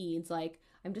all leads, like,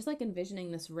 I'm just like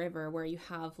envisioning this river where you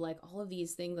have like all of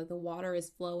these things, like the water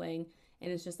is flowing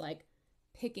and it's just like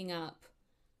picking up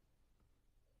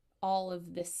all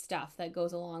of this stuff that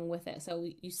goes along with it. So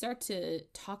you start to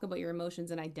talk about your emotions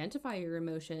and identify your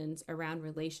emotions around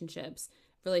relationships,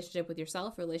 relationship with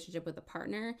yourself, relationship with a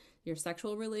partner, your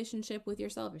sexual relationship with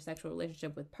yourself, your sexual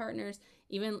relationship with partners,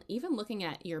 even looking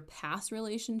at your past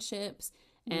relationships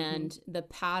and the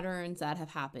patterns that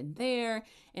have happened there,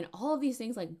 and all of these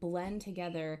things like blend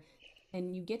together,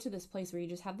 and you get to this place where you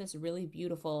just have this really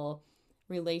beautiful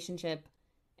relationship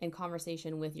and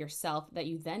conversation with yourself that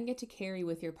you then get to carry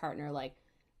with your partner. Like,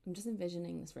 I'm just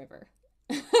envisioning this river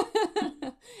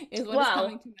is what is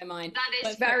coming to my mind. That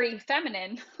is very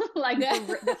feminine. Like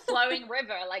the flowing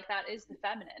river, like that is the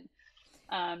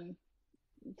feminine.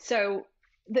 So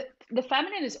the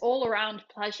feminine is all around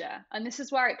pleasure, and this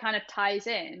is where it kind of ties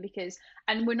in, because,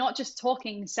 and we're not just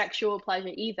talking sexual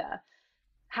pleasure either.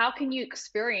 How can you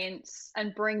experience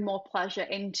and bring more pleasure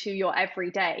into your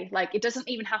everyday? Like, it doesn't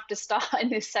even have to start in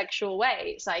this sexual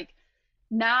way. It's like,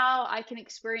 now I can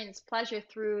experience pleasure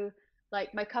through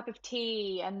like my cup of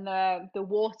tea and the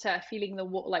water, feeling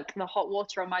like the hot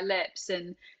water on my lips,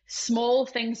 and small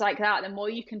things like that. The more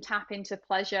you can tap into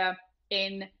pleasure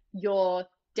in your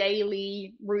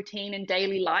daily routine and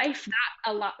daily life,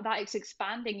 that is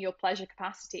expanding your pleasure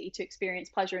capacity to experience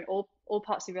pleasure in all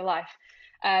parts of your life.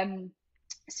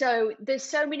 So there's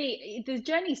so many, the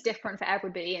journey's different for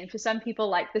everybody, and for some people,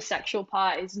 like, the sexual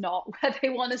part is not where they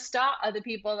want to start. Other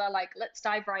people are like, let's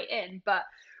dive right in. But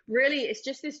really, it's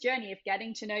just this journey of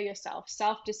getting to know yourself,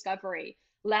 self-discovery.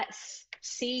 Let's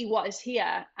see what is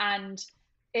here. And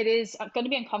it is going to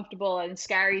be uncomfortable and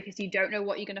scary because you don't know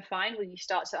what you're going to find when you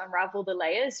start to unravel the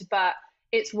layers, but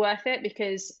it's worth it,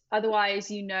 because otherwise,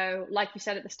 like you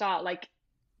said at the start, like,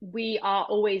 we are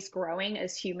always growing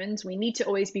as humans. We need to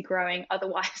always be growing,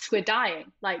 otherwise we're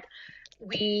dying. Like,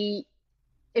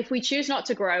 if we choose not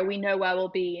to grow, we know where we'll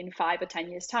be in 5 or 10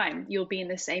 years time. You'll be in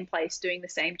the same place, doing the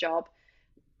same job,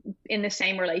 in the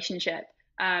same relationship.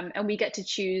 And we get to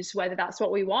choose whether that's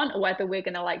what we want, or whether we're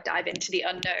going to like dive into the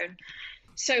unknown.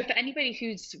 So for anybody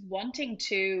who's wanting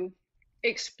to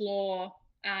explore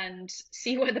and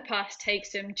see where the path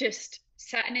takes them, just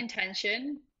set an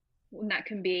intention. And that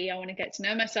can be, I want to get to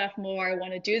know myself more, I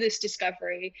want to do this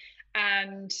discovery,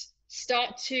 and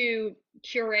start to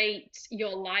curate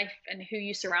your life and who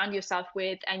you surround yourself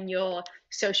with, and your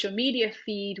social media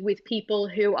feed with people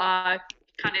who are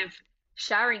kind of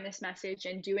sharing this message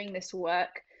and doing this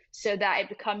work, so that it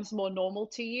becomes more normal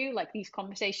to you, like these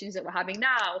conversations that we're having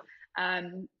now,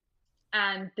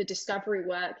 and the discovery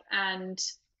work. And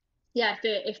yeah,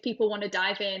 if people want to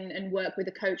dive in and work with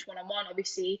a coach one-on-one,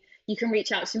 obviously you can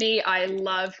reach out to me. I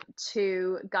love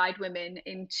to guide women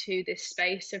into this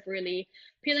space of really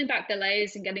peeling back the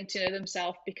layers and getting to know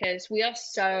themselves, because we are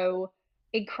so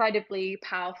incredibly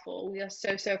powerful. We are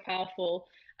so, so powerful.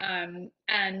 And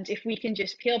if we can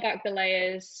just peel back the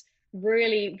layers,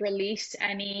 really release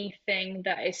anything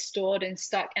that is stored and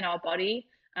stuck in our body.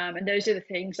 And those are the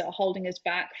things that are holding us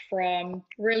back from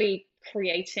really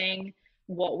creating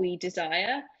what we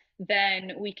desire,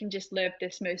 then we can just live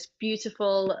this most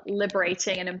beautiful,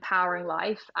 liberating, and empowering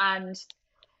life. And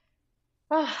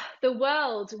the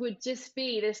world would just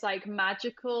be this like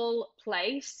magical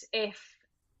place if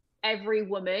every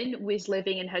woman was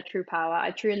living in her true power.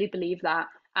 I truly believe that,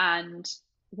 and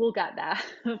we'll get there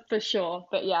for sure.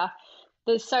 But yeah,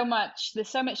 there's so much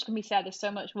can be said, there's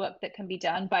so much work that can be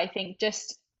done. But I think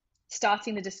just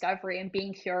starting the discovery and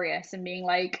being curious and being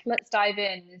like, let's dive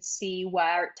in and see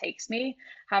where it takes me.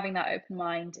 Having that open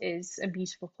mind is a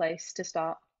beautiful place to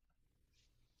start.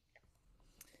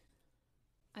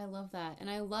 I love that. And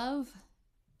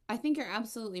I think you're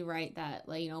absolutely right that,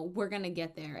 like, we're going to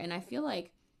get there. And I feel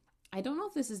like, I don't know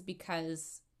if this is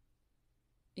because,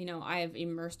 I've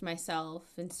immersed myself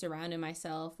and surrounded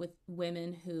myself with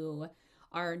women who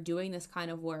are doing this kind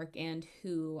of work and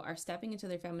who are stepping into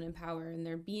their feminine power, and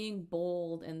they're being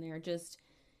bold, and they're just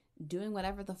doing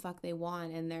whatever the fuck they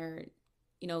want, and they're,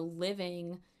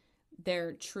 living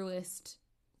their truest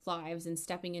lives and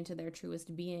stepping into their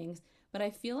truest beings. But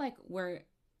I feel like we're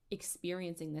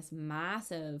experiencing this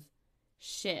massive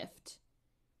shift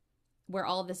where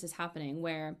all of this is happening,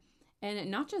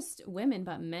 and not just women,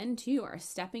 but men too are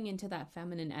stepping into that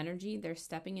feminine energy. They're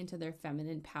stepping into their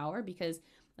feminine power because,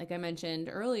 like I mentioned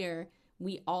earlier,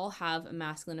 we all have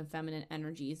masculine and feminine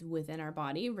energies within our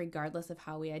body, regardless of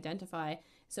how we identify.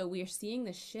 So we are seeing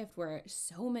this shift where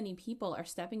so many people are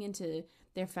stepping into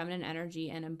their feminine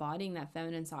energy and embodying that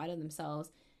feminine side of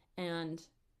themselves. And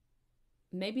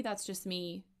maybe that's just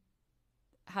me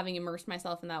having immersed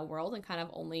myself in that world and kind of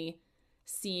only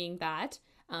seeing that,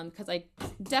 because I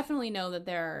definitely know that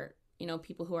there are,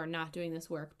 people who are not doing this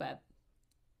work, but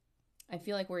I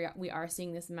feel like we are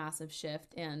seeing this massive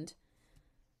shift, and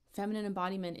feminine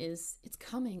embodiment it's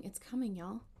coming,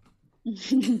 y'all.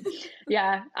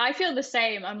 Yeah, I feel the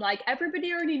same. I'm like,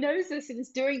 everybody already knows this and is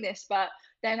doing this, but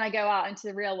then I go out into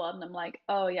the real world and I'm like,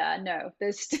 oh yeah, no,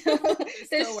 there's still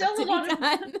there's still a lot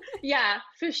of yeah,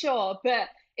 for sure. But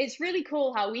it's really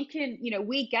cool how we can,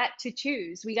 we get to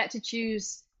choose. We get to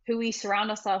choose who we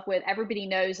surround ourselves with. Everybody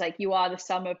knows, like, you are the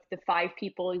sum of the 5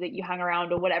 people that you hang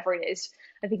around or whatever it is.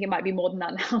 I think it might be more than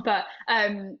that now, but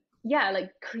yeah,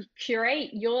 like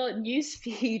curate your news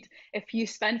feed. If you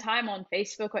spend time on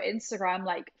Facebook or Instagram,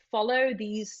 like, follow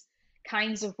these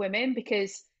kinds of women,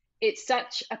 because it's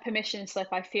such a permission slip.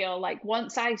 I feel like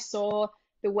once I saw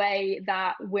the way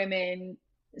that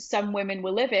some women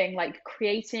were living, like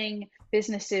creating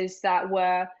businesses that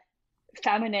were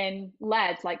feminine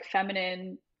led, like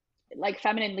feminine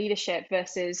leadership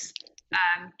versus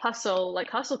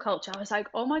hustle culture, I was like,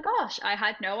 oh my gosh, I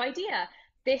had no idea.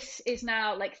 This is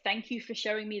now like, thank you for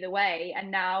showing me the way, and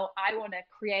now I want to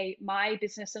create my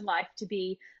business and life to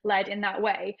be led in that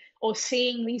way. Or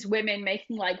seeing these women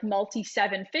making like multi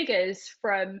 7 figures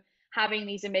from having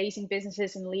these amazing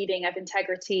businesses and leading of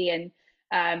integrity and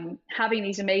having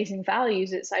these amazing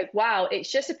values. It's like, wow,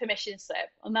 it's just a permission slip.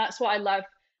 And that's what I love.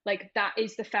 Like, that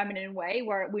is the feminine way,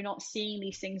 where we're not seeing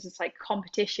these things as like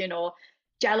competition or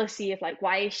jealousy of like,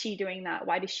 why is she doing that?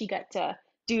 Why does she get to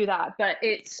do that? But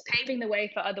it's paving the way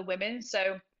for other women.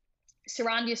 So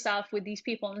surround yourself with these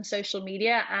people on social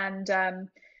media, and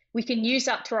we can use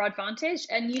that to our advantage.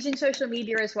 And using social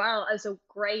media as well as a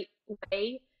great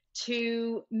way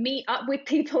to meet up with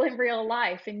people in real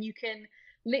life. And you can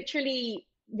literally,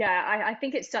 yeah, I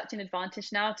think it's such an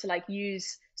advantage now to like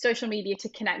use social media to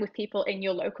connect with people in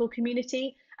your local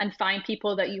community and find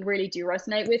people that you really do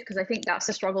resonate with. Because I think that's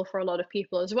a struggle for a lot of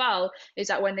people as well, is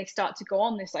that when they start to go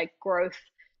on this like growth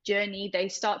journey, they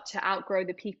start to outgrow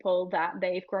the people that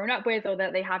they've grown up with or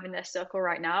that they have in their circle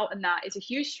right now. And that is a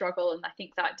huge struggle. And I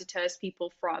think that deters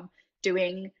people from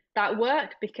doing that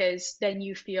work, because then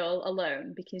you feel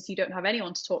alone because you don't have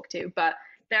anyone to talk to. But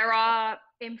there are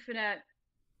infinite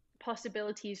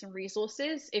possibilities and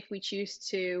resources if we choose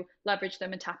to leverage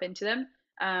them and tap into them.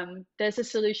 There's a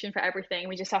solution for everything.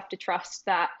 We just have to trust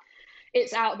that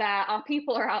it's out there. Our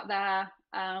people are out there.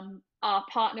 Our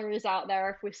partner is out there.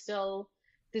 If we're still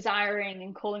desiring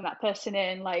and calling that person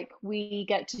in, like, we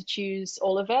get to choose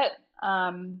all of it.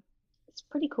 It's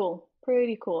pretty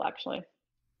cool actually.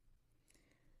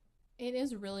 It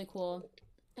is really cool.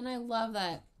 And I love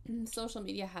that social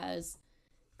media has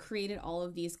created all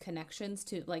of these connections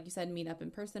to, like you said, meet up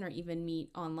in person or even meet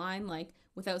online. Like,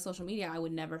 without social media, I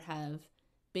would never have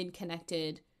been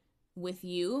connected with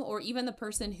you or even the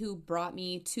person who brought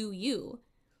me to you.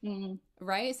 Mm-hmm.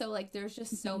 Right? So like, there's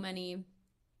just so many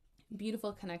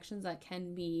beautiful connections that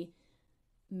can be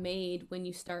made when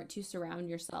you start to surround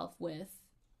yourself with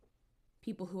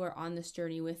people who are on this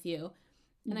journey with you.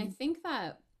 And I think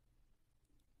that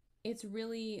it's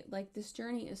really like, this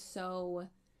journey is so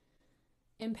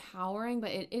empowering, but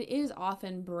it is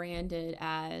often branded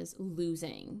as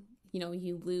losing.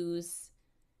 You lose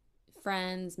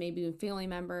friends, maybe family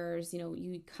members,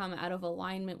 you come out of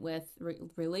alignment with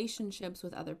relationships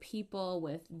with other people,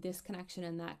 with this connection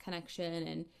and that connection,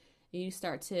 and you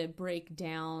start to break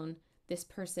down this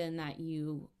person that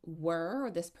you were,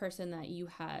 or this person that you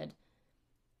had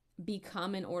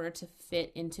become in order to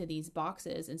fit into these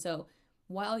boxes. And so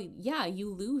while, yeah, you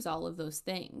lose all of those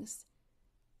things,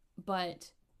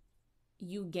 but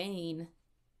you gain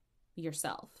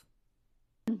yourself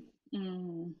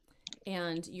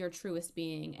and your truest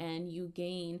being, and you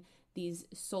gain these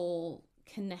soul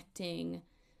connecting,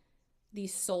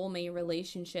 these soulmate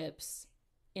relationships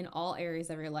in all areas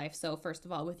of your life. So first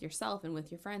of all, with yourself and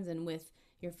with your friends and with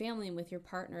your family and with your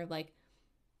partner, like,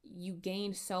 you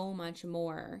gain so much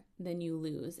more than you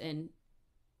lose. And,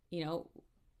 you know,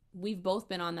 we've both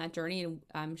been on that journey, and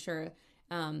I'm sure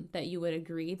that you would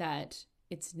agree that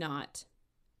it's not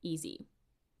easy.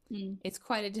 It's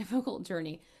quite a difficult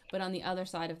journey, but on the other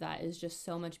side of that is just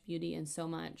so much beauty and so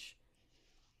much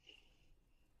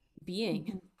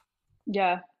being.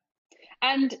 Yeah.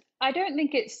 And I don't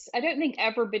think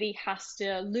everybody has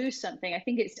to lose something. I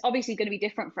think it's obviously going to be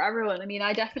different for everyone. I mean,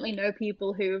 I definitely know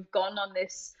people who have gone on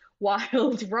this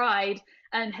wild ride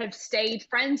and have stayed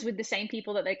friends with the same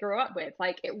people that they grew up with.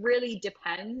 Like, it really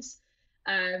depends.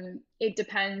 It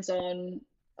depends on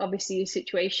obviously the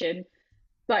situation.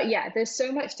 But yeah, there's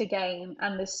so much to gain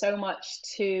and there's so much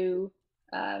to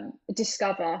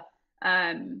discover.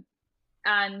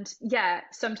 And yeah,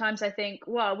 sometimes I think,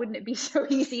 well, wouldn't it be so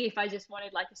easy if I just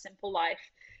wanted like a simple life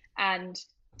and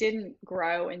didn't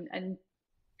grow and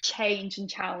change and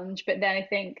challenge? But then I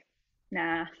think,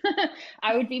 nah,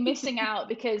 I would be missing out,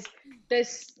 because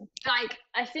there's like,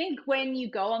 I think when you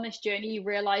go on this journey, you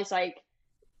realize like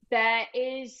there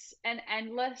is an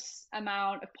endless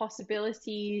amount of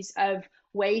possibilities, of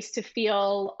ways to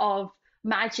feel, of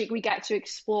magic we get to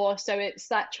explore. So it's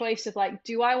that choice of like,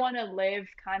 do I want to live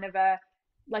kind of a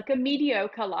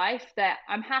mediocre life that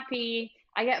I'm happy,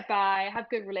 I get by, I have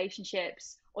good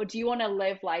relationships, or do you want to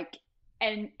live like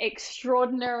an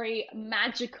extraordinary,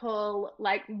 magical,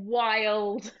 like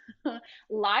wild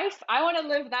life? I want to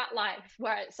live that life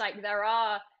where it's like there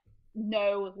are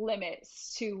no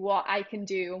limits to what I can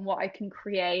do and what I can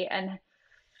create and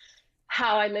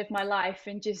how I live my life,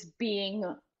 and just being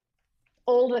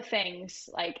all the things.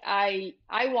 Like, I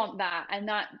want that, and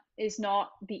that is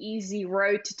not the easy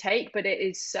road to take, but it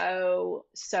is so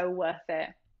worth it.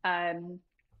 And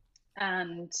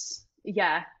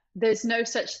yeah, there's no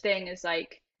such thing as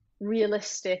like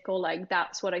realistic or like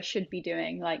that's what I should be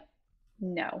doing. Like,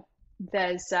 no,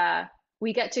 there's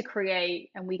we get to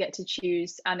create and we get to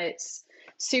choose, and it's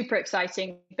super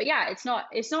exciting. But yeah, it's not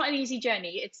an easy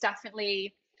journey. It's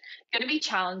definitely going to be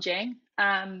challenging.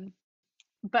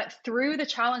 But through the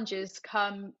challenges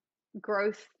come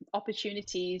growth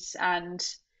opportunities, and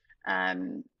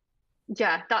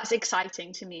yeah, that's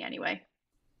exciting to me anyway.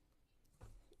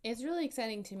 It's really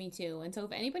exciting to me too. And so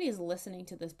if anybody is listening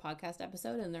to this podcast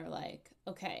episode and they're like,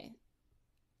 okay,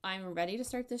 I'm ready to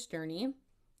start this journey,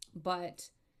 but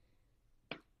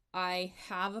I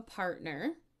have a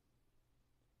partner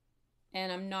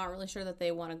and I'm not really sure that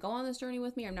they want to go on this journey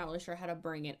with me. I'm not really sure how to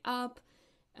bring it up.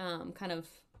 Kind of,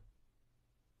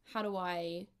 how do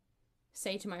I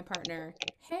say to my partner,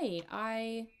 hey,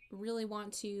 I really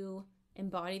want to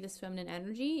embody this feminine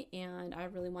energy, and I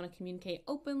really want to communicate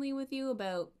openly with you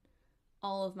about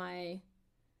all of my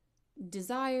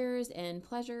desires and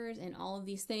pleasures and all of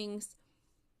these things.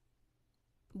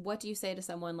 What do you say to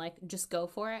someone? Like, just go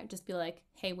for it? Just be like,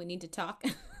 hey, we need to talk?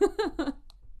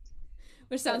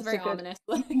 Which sounds very ominous.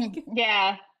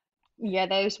 Yeah,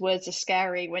 those words are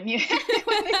scary when you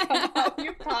when they come out of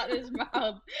your partner's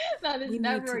mouth. That is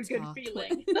never a good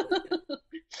feeling.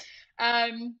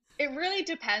 It really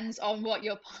depends on what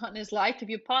your partner's like. If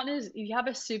you have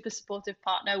a super supportive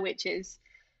partner, which is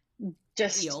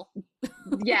just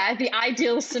yeah, the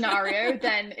ideal scenario,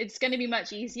 then it's going to be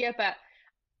much easier. But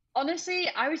honestly,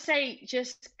 I would say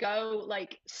just go,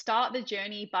 like, start the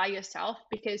journey by yourself,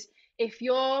 because if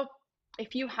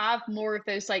you have more of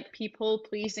those like people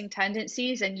pleasing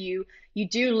tendencies and you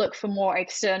do look for more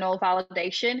external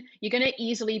validation, you're going to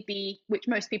easily be, which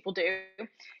most people do,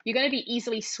 you're going to be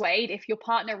easily swayed if your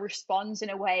partner responds in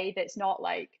a way that's not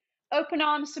like open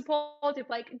arms supportive,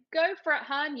 like, go for it,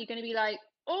 hun. You're going to be like,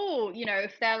 oh,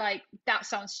 if they're like, that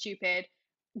sounds stupid,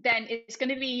 then it's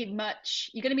going to be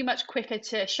you're going to be much quicker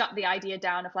to shut the idea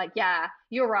down of like, yeah,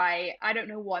 you're right, I don't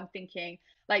know what I'm thinking.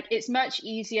 Like, it's much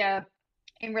easier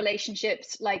in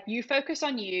relationships, like, you focus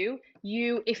on you,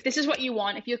 if this is what you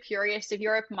want, if you're curious, if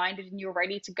you're open-minded and you're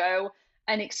ready to go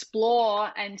and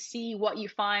explore and see what you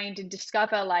find and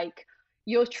discover like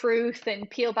your truth and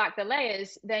peel back the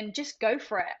layers, then just go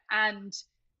for it. And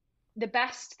the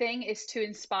best thing is to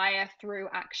inspire through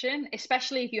action,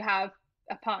 especially if you have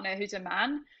a partner who's a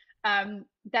man.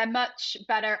 They're much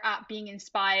better at being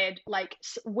inspired, like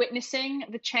witnessing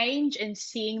the change and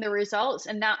seeing the results,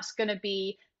 and that's going to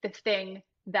be the thing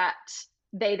that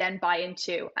they then buy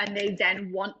into, and they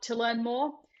then want to learn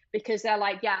more, because they're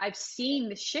like, yeah, I've seen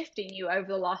the shift in you over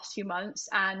the last few months,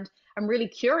 and I'm really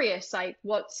curious, like,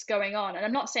 what's going on. And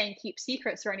I'm not saying keep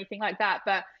secrets or anything like that,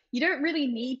 but you don't really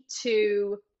need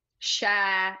to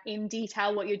share in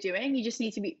detail what you're doing. You just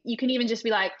need to be, you can even just be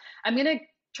like, I'm going to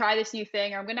try this new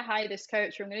thing, or I'm going to hire this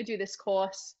coach, or I'm going to do this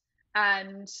course,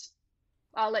 and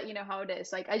I'll let you know how it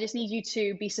is. Like, I just need you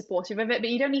to be supportive of it, but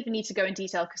you don't even need to go in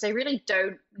detail, because I really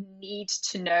don't need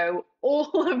to know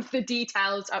all of the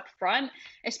details up front,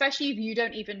 especially if you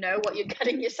don't even know what you're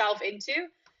getting yourself into.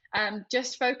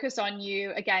 Just focus on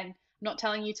you. Again, I'm not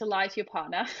telling you to lie to your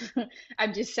partner.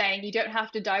 I'm just saying you don't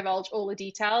have to divulge all the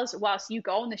details whilst you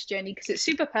go on this journey, because it's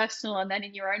super personal, and then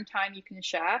in your own time you can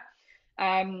share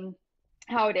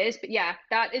how it is. But yeah,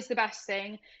 that is the best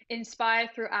thing. Inspire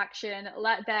through action.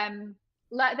 Let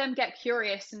them get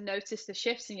curious and notice the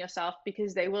shifts in yourself,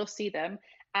 because they will see them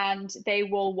and they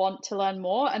will want to learn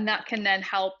more, and that can then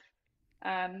help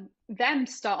them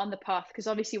start on the path. Because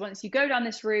obviously once you go down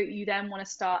this route, you then want to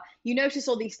start, you notice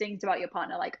all these things about your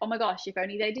partner, like, oh my gosh, if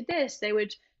only they did this, they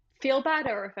would feel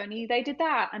better, if only they did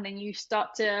that. And then you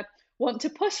start to want to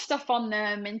push stuff on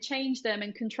them and change them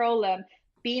and control them.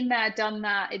 Been there, done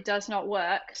that. It does not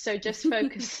work. So just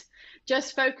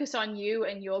focus on you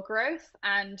and your growth,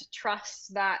 and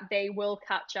trust that they will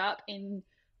catch up in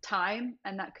time.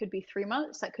 And that could be 3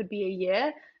 months, that could be a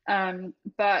year.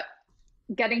 But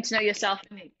getting to know yourself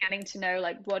and getting to know,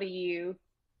 like, what are you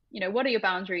know, what are your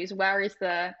boundaries? Where is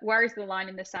the line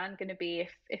in the sand going to be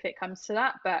if it comes to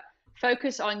that? But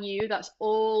focus on you. That's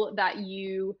all that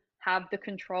you have the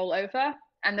control over,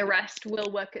 and the rest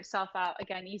will work itself out.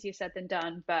 Again, easier said than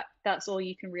done, but that's all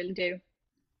you can really do.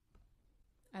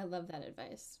 I love that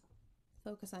advice.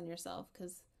 Focus on yourself,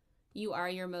 because you are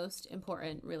your most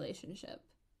important relationship.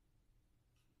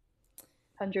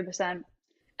 100%.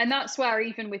 And that's where,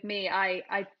 even with me,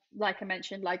 I like I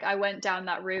mentioned, like, I went down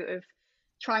that route of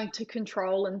trying to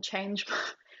control and change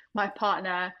my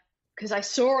partner, because I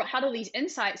had all these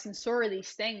insights and saw all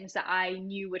these things that I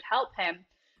knew would help him.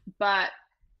 But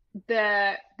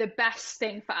the best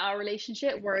thing for our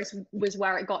relationship was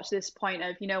where it got to this point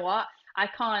of, you know what, I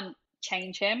can't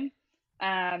change him,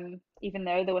 even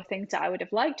though there were things that I would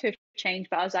have liked to have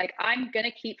changed. But I was like, I'm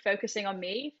gonna keep focusing on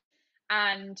me,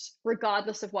 and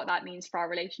regardless of what that means for our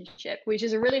relationship, which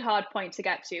is a really hard point to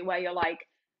get to, where you're like,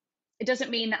 it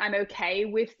doesn't mean that I'm okay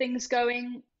with things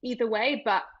going either way,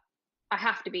 but I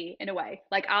have to be, in a way.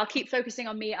 Like, I'll keep focusing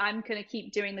on me. I'm going to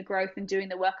keep doing the growth and doing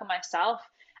the work on myself,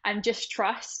 and just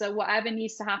trust that whatever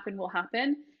needs to happen will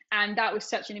happen. And that was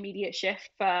such an immediate shift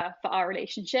for our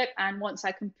relationship. And once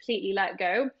I completely let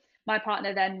go, my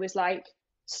partner then was like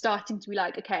starting to be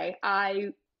like, okay,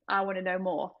 I want to know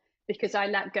more, because I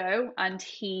let go, and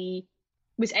he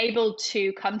was able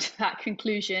to come to that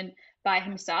conclusion by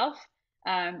himself.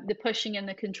 The pushing and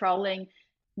the controlling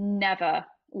never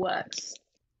works.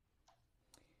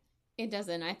 It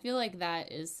doesn't. I feel like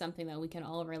that is something that we can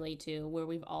all relate to, where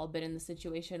we've all been in the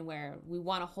situation where we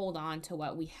want to hold on to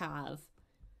what we have,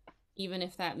 even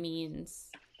if that means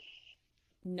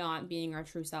not being our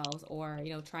true selves, or,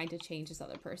 you know, trying to change this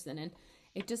other person. And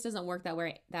it just doesn't work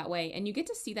that way. And you get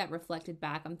to see that reflected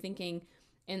back. I'm thinking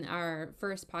in our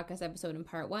first podcast episode in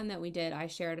part 1 that we did, I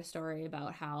shared a story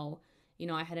about how, you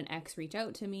know, I had an ex reach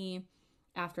out to me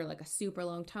after like a super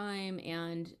long time,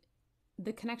 and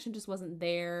the connection just wasn't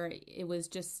there. It was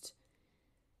just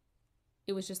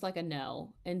like a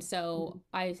no. And so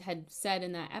I had said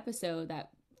in that episode, that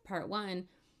part 1,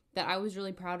 that I was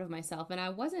really proud of myself. And I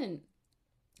wasn't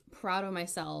proud of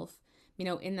myself, you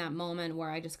know, in that moment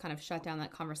where I just kind of shut down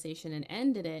that conversation and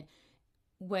ended it.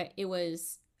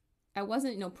 I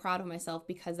wasn't, you know, proud of myself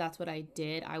because that's what I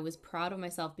did. I was proud of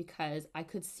myself because I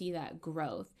could see that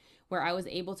growth, where I was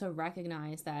able to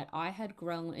recognize that I had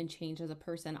grown and changed as a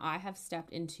person. I have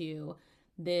stepped into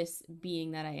this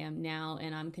being that I am now,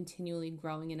 and I'm continually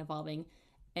growing and evolving,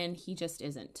 and he just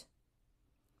isn't.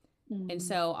 And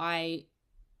so I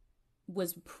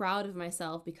was proud of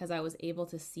myself because I was able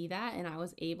to see that, and I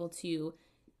was able to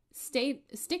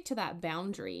stick to that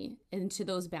boundary, and to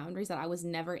those boundaries that I was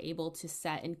never able to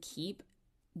set and keep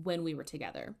when we were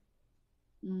together.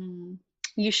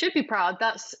 You should be proud.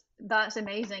 That's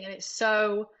amazing. And it's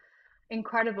so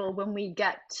incredible when we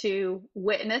get to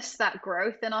witness that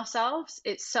growth in ourselves.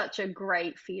 It's such a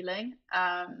great feeling.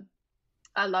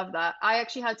 I love that. I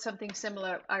actually had something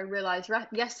similar. I realized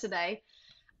yesterday,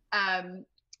 I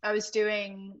was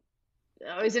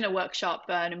in a workshop,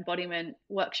 an embodiment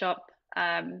workshop,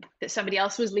 that somebody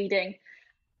else was leading,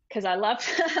 because I love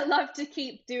to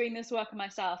keep doing this work on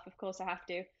myself. Of course I have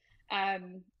to.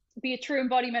 be a true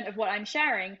embodiment of what I'm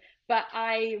sharing. But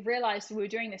I realized we were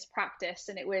doing this practice,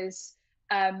 and it was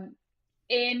in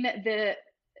the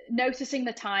noticing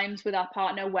the times with our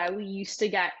partner where we used to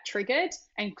get triggered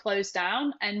and close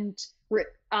down, and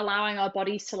allowing our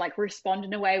bodies to like respond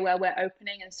in a way where we're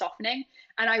opening and softening.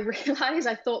 And I realized,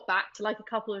 I thought back to like a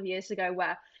couple of years ago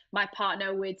where my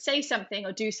partner would say something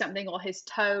or do something, or his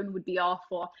tone would be off,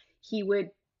 or he would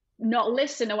not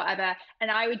listen or whatever,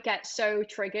 and I would get so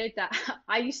triggered that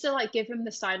I used to like give him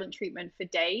the silent treatment for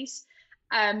days,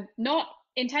 not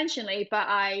intentionally, but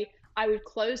I would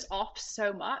close off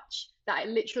so much that it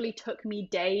literally took me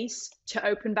days to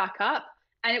open back up.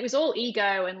 And it was all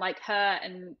ego and like hurt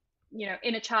and,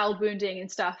 inner child wounding and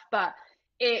stuff. But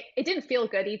it didn't feel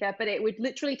good either. But it would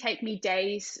literally take me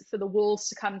days for the walls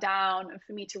to come down and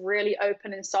for me to really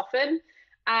open and soften.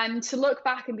 And to look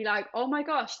back and be like, oh my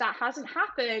gosh, that hasn't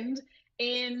happened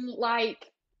in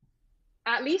like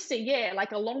at least a year,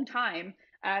 like a long time,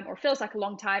 or feels like a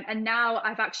long time. And now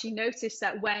I've actually noticed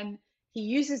that when he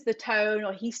uses the tone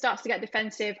or he starts to get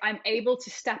defensive, I'm able to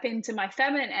step into my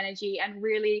feminine energy and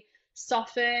really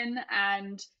soften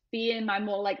and be in my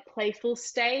more like playful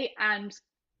state and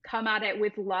come at it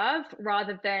with love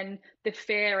rather than the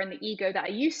fear and the ego that I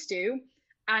used to,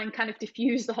 and kind of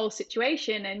diffuse the whole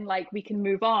situation, and like we can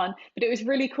move on. But it was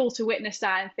really cool to witness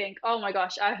that and think, oh my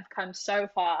gosh, I have come so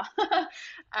far.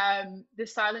 The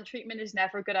silent treatment is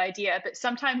never a good idea, but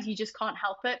sometimes you just can't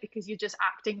help it because you're just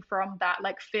acting from that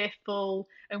like fearful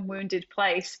and wounded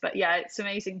place. But yeah, it's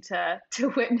amazing to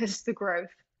witness the growth.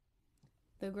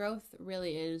 The growth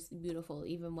really is beautiful,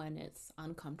 even when it's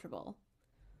uncomfortable.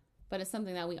 But it's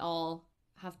something that we all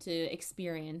have to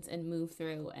experience and move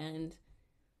through. And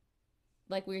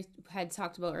like we had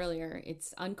talked about earlier,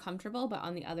 it's uncomfortable, but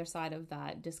on the other side of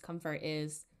that discomfort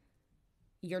is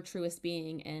your truest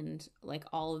being and like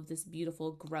all of this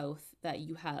beautiful growth that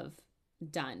you have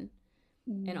done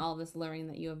and all this learning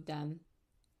that you have done.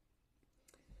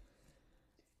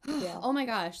 Yeah. Oh my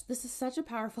gosh, this is such a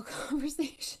powerful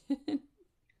conversation.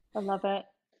 I love it.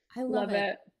 I love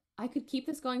it. I could keep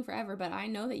this going forever, but I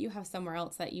know that you have somewhere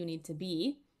else that you need to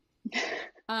be.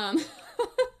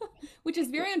 Which is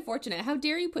very unfortunate. How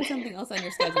dare you put something else on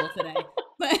your schedule today?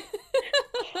 But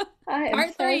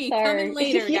part 3 coming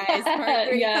later, guys. Part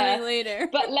 3 coming later.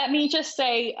 But let me just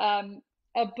say,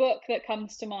 a book that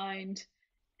comes to mind.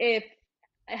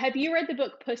 Have you read the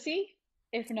book Pussy?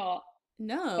 If not,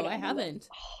 no, I haven't.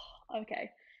 Okay.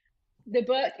 The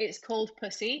book is called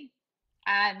Pussy.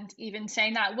 And even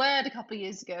saying that word a couple of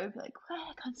years ago, like, well,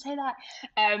 I can't say that.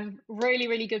 Really,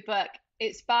 really good book.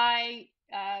 It's by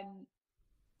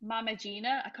Mama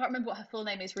Gina. I can't remember what her full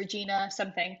name is, Regina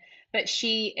something, but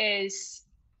she is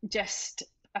just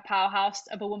a powerhouse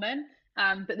of a woman.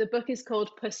 But the book is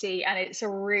called Pussy, and it's a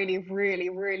really, really,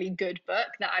 really good book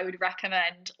that I would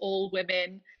recommend all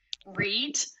women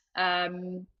read.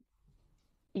 It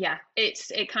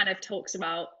kind of talks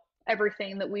about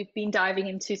everything that we've been diving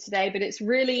into today, but it's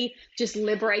really just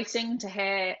liberating to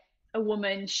hear a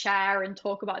woman share and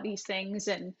talk about these things.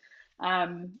 And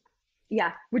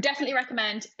would definitely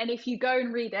recommend. And if you go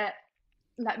and read it,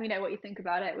 let me know what you think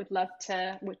about it. Would love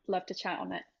to chat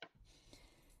on it.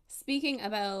 Speaking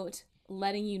about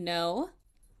letting you know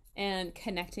and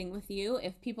connecting with you,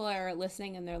 if people are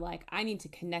listening and they're like, I need to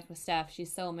connect with Steph,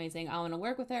 she's so amazing, I want to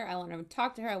work with her, I want to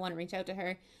talk to her, I want to reach out to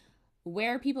her,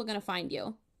 where are people going to find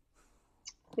you?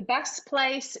 The best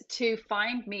place to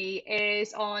find me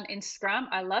is on Instagram.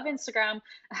 I love Instagram.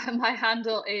 My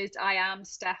handle is I am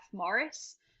Steph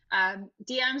Morris.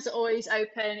 DMs are always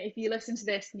open. If you listen to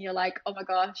this and you're like, oh my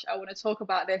gosh, I want to talk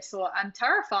about this, or I'm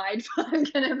terrified, but I'm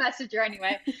going to message you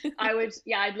anyway.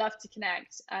 I'd love to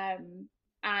connect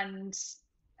and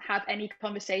have any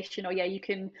conversation, or you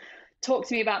can talk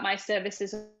to me about my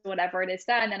services or whatever it is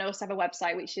there. And then I also have a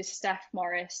website, which is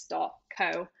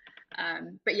stephmorris.co.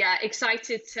 But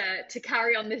excited to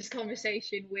carry on this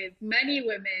conversation with many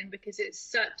women, because it's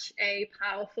such a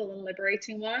powerful and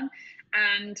liberating one.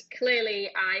 And clearly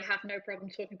I have no problem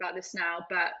talking about this now,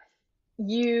 but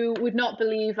you would not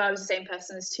believe I was the same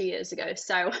person as 2 years ago.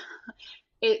 So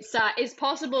it's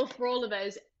possible for all of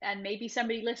us, and maybe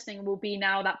somebody listening will be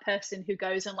now that person who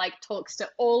goes and like talks to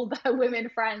all their women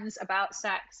friends about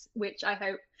sex, which I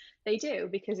hope they do,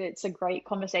 because it's a great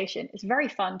conversation. It's very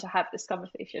fun to have this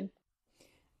conversation.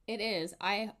 It is.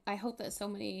 I hope that so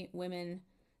many women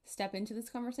step into this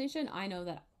conversation. I know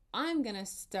that I'm going to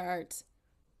start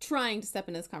trying to step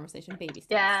into this conversation. Baby steps.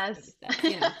 Yes.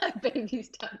 Baby steps, Baby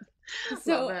steps.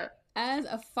 So as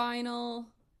a final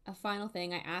a final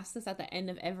thing. I ask this at the end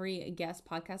of every guest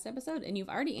podcast episode, and you've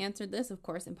already answered this, of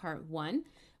course, in part 1,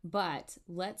 but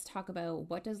let's talk about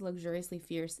what does luxuriously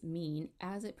fierce mean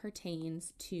as it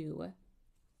pertains to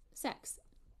sex?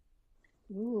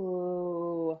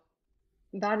 Ooh,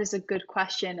 that is a good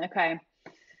question. Okay.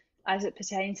 As it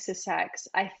pertains to sex,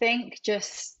 I think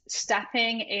just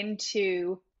stepping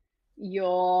into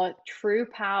your true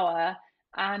power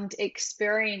and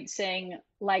experiencing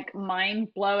like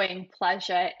mind-blowing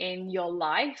pleasure in your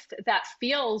life that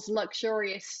feels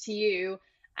luxurious to you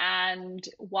and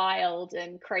wild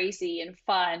and crazy and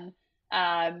fun.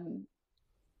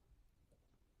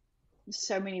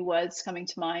 So many words coming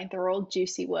to mind. They're all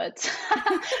juicy words.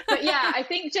 But yeah, I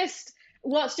think just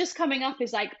what's just coming up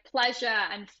is like pleasure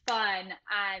and fun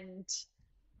and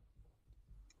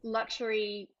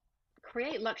luxury.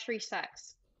 Create luxury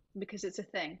sex because it's a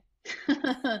thing.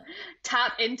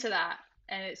 Tap into that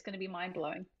and it's going to be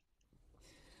mind-blowing.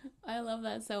 I love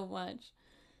that so much.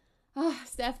 Oh,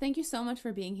 Steph, thank you so much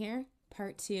for being here.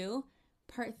 Part 2.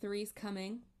 Part 3 is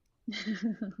coming.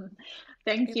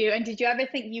 Thank you. And did you ever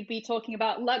think you'd be talking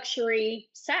about luxury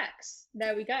sex?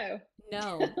 There we go.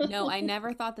 No, I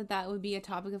never thought that that would be a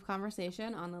topic of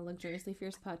conversation on the Luxuriously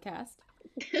Fierce podcast.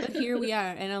 But here we are,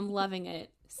 and I'm loving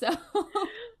it. So,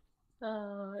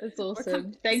 oh, it's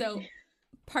awesome. Thank you.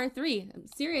 Part 3, I'm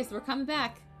serious, we're coming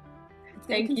back.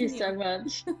 Thank you so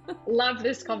much. Love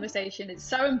this conversation. It's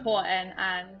so important,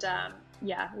 and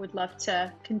yeah, would love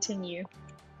to continue.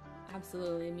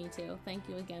 Absolutely, me too. Thank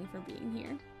you again for being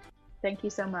here. Thank you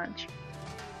so much.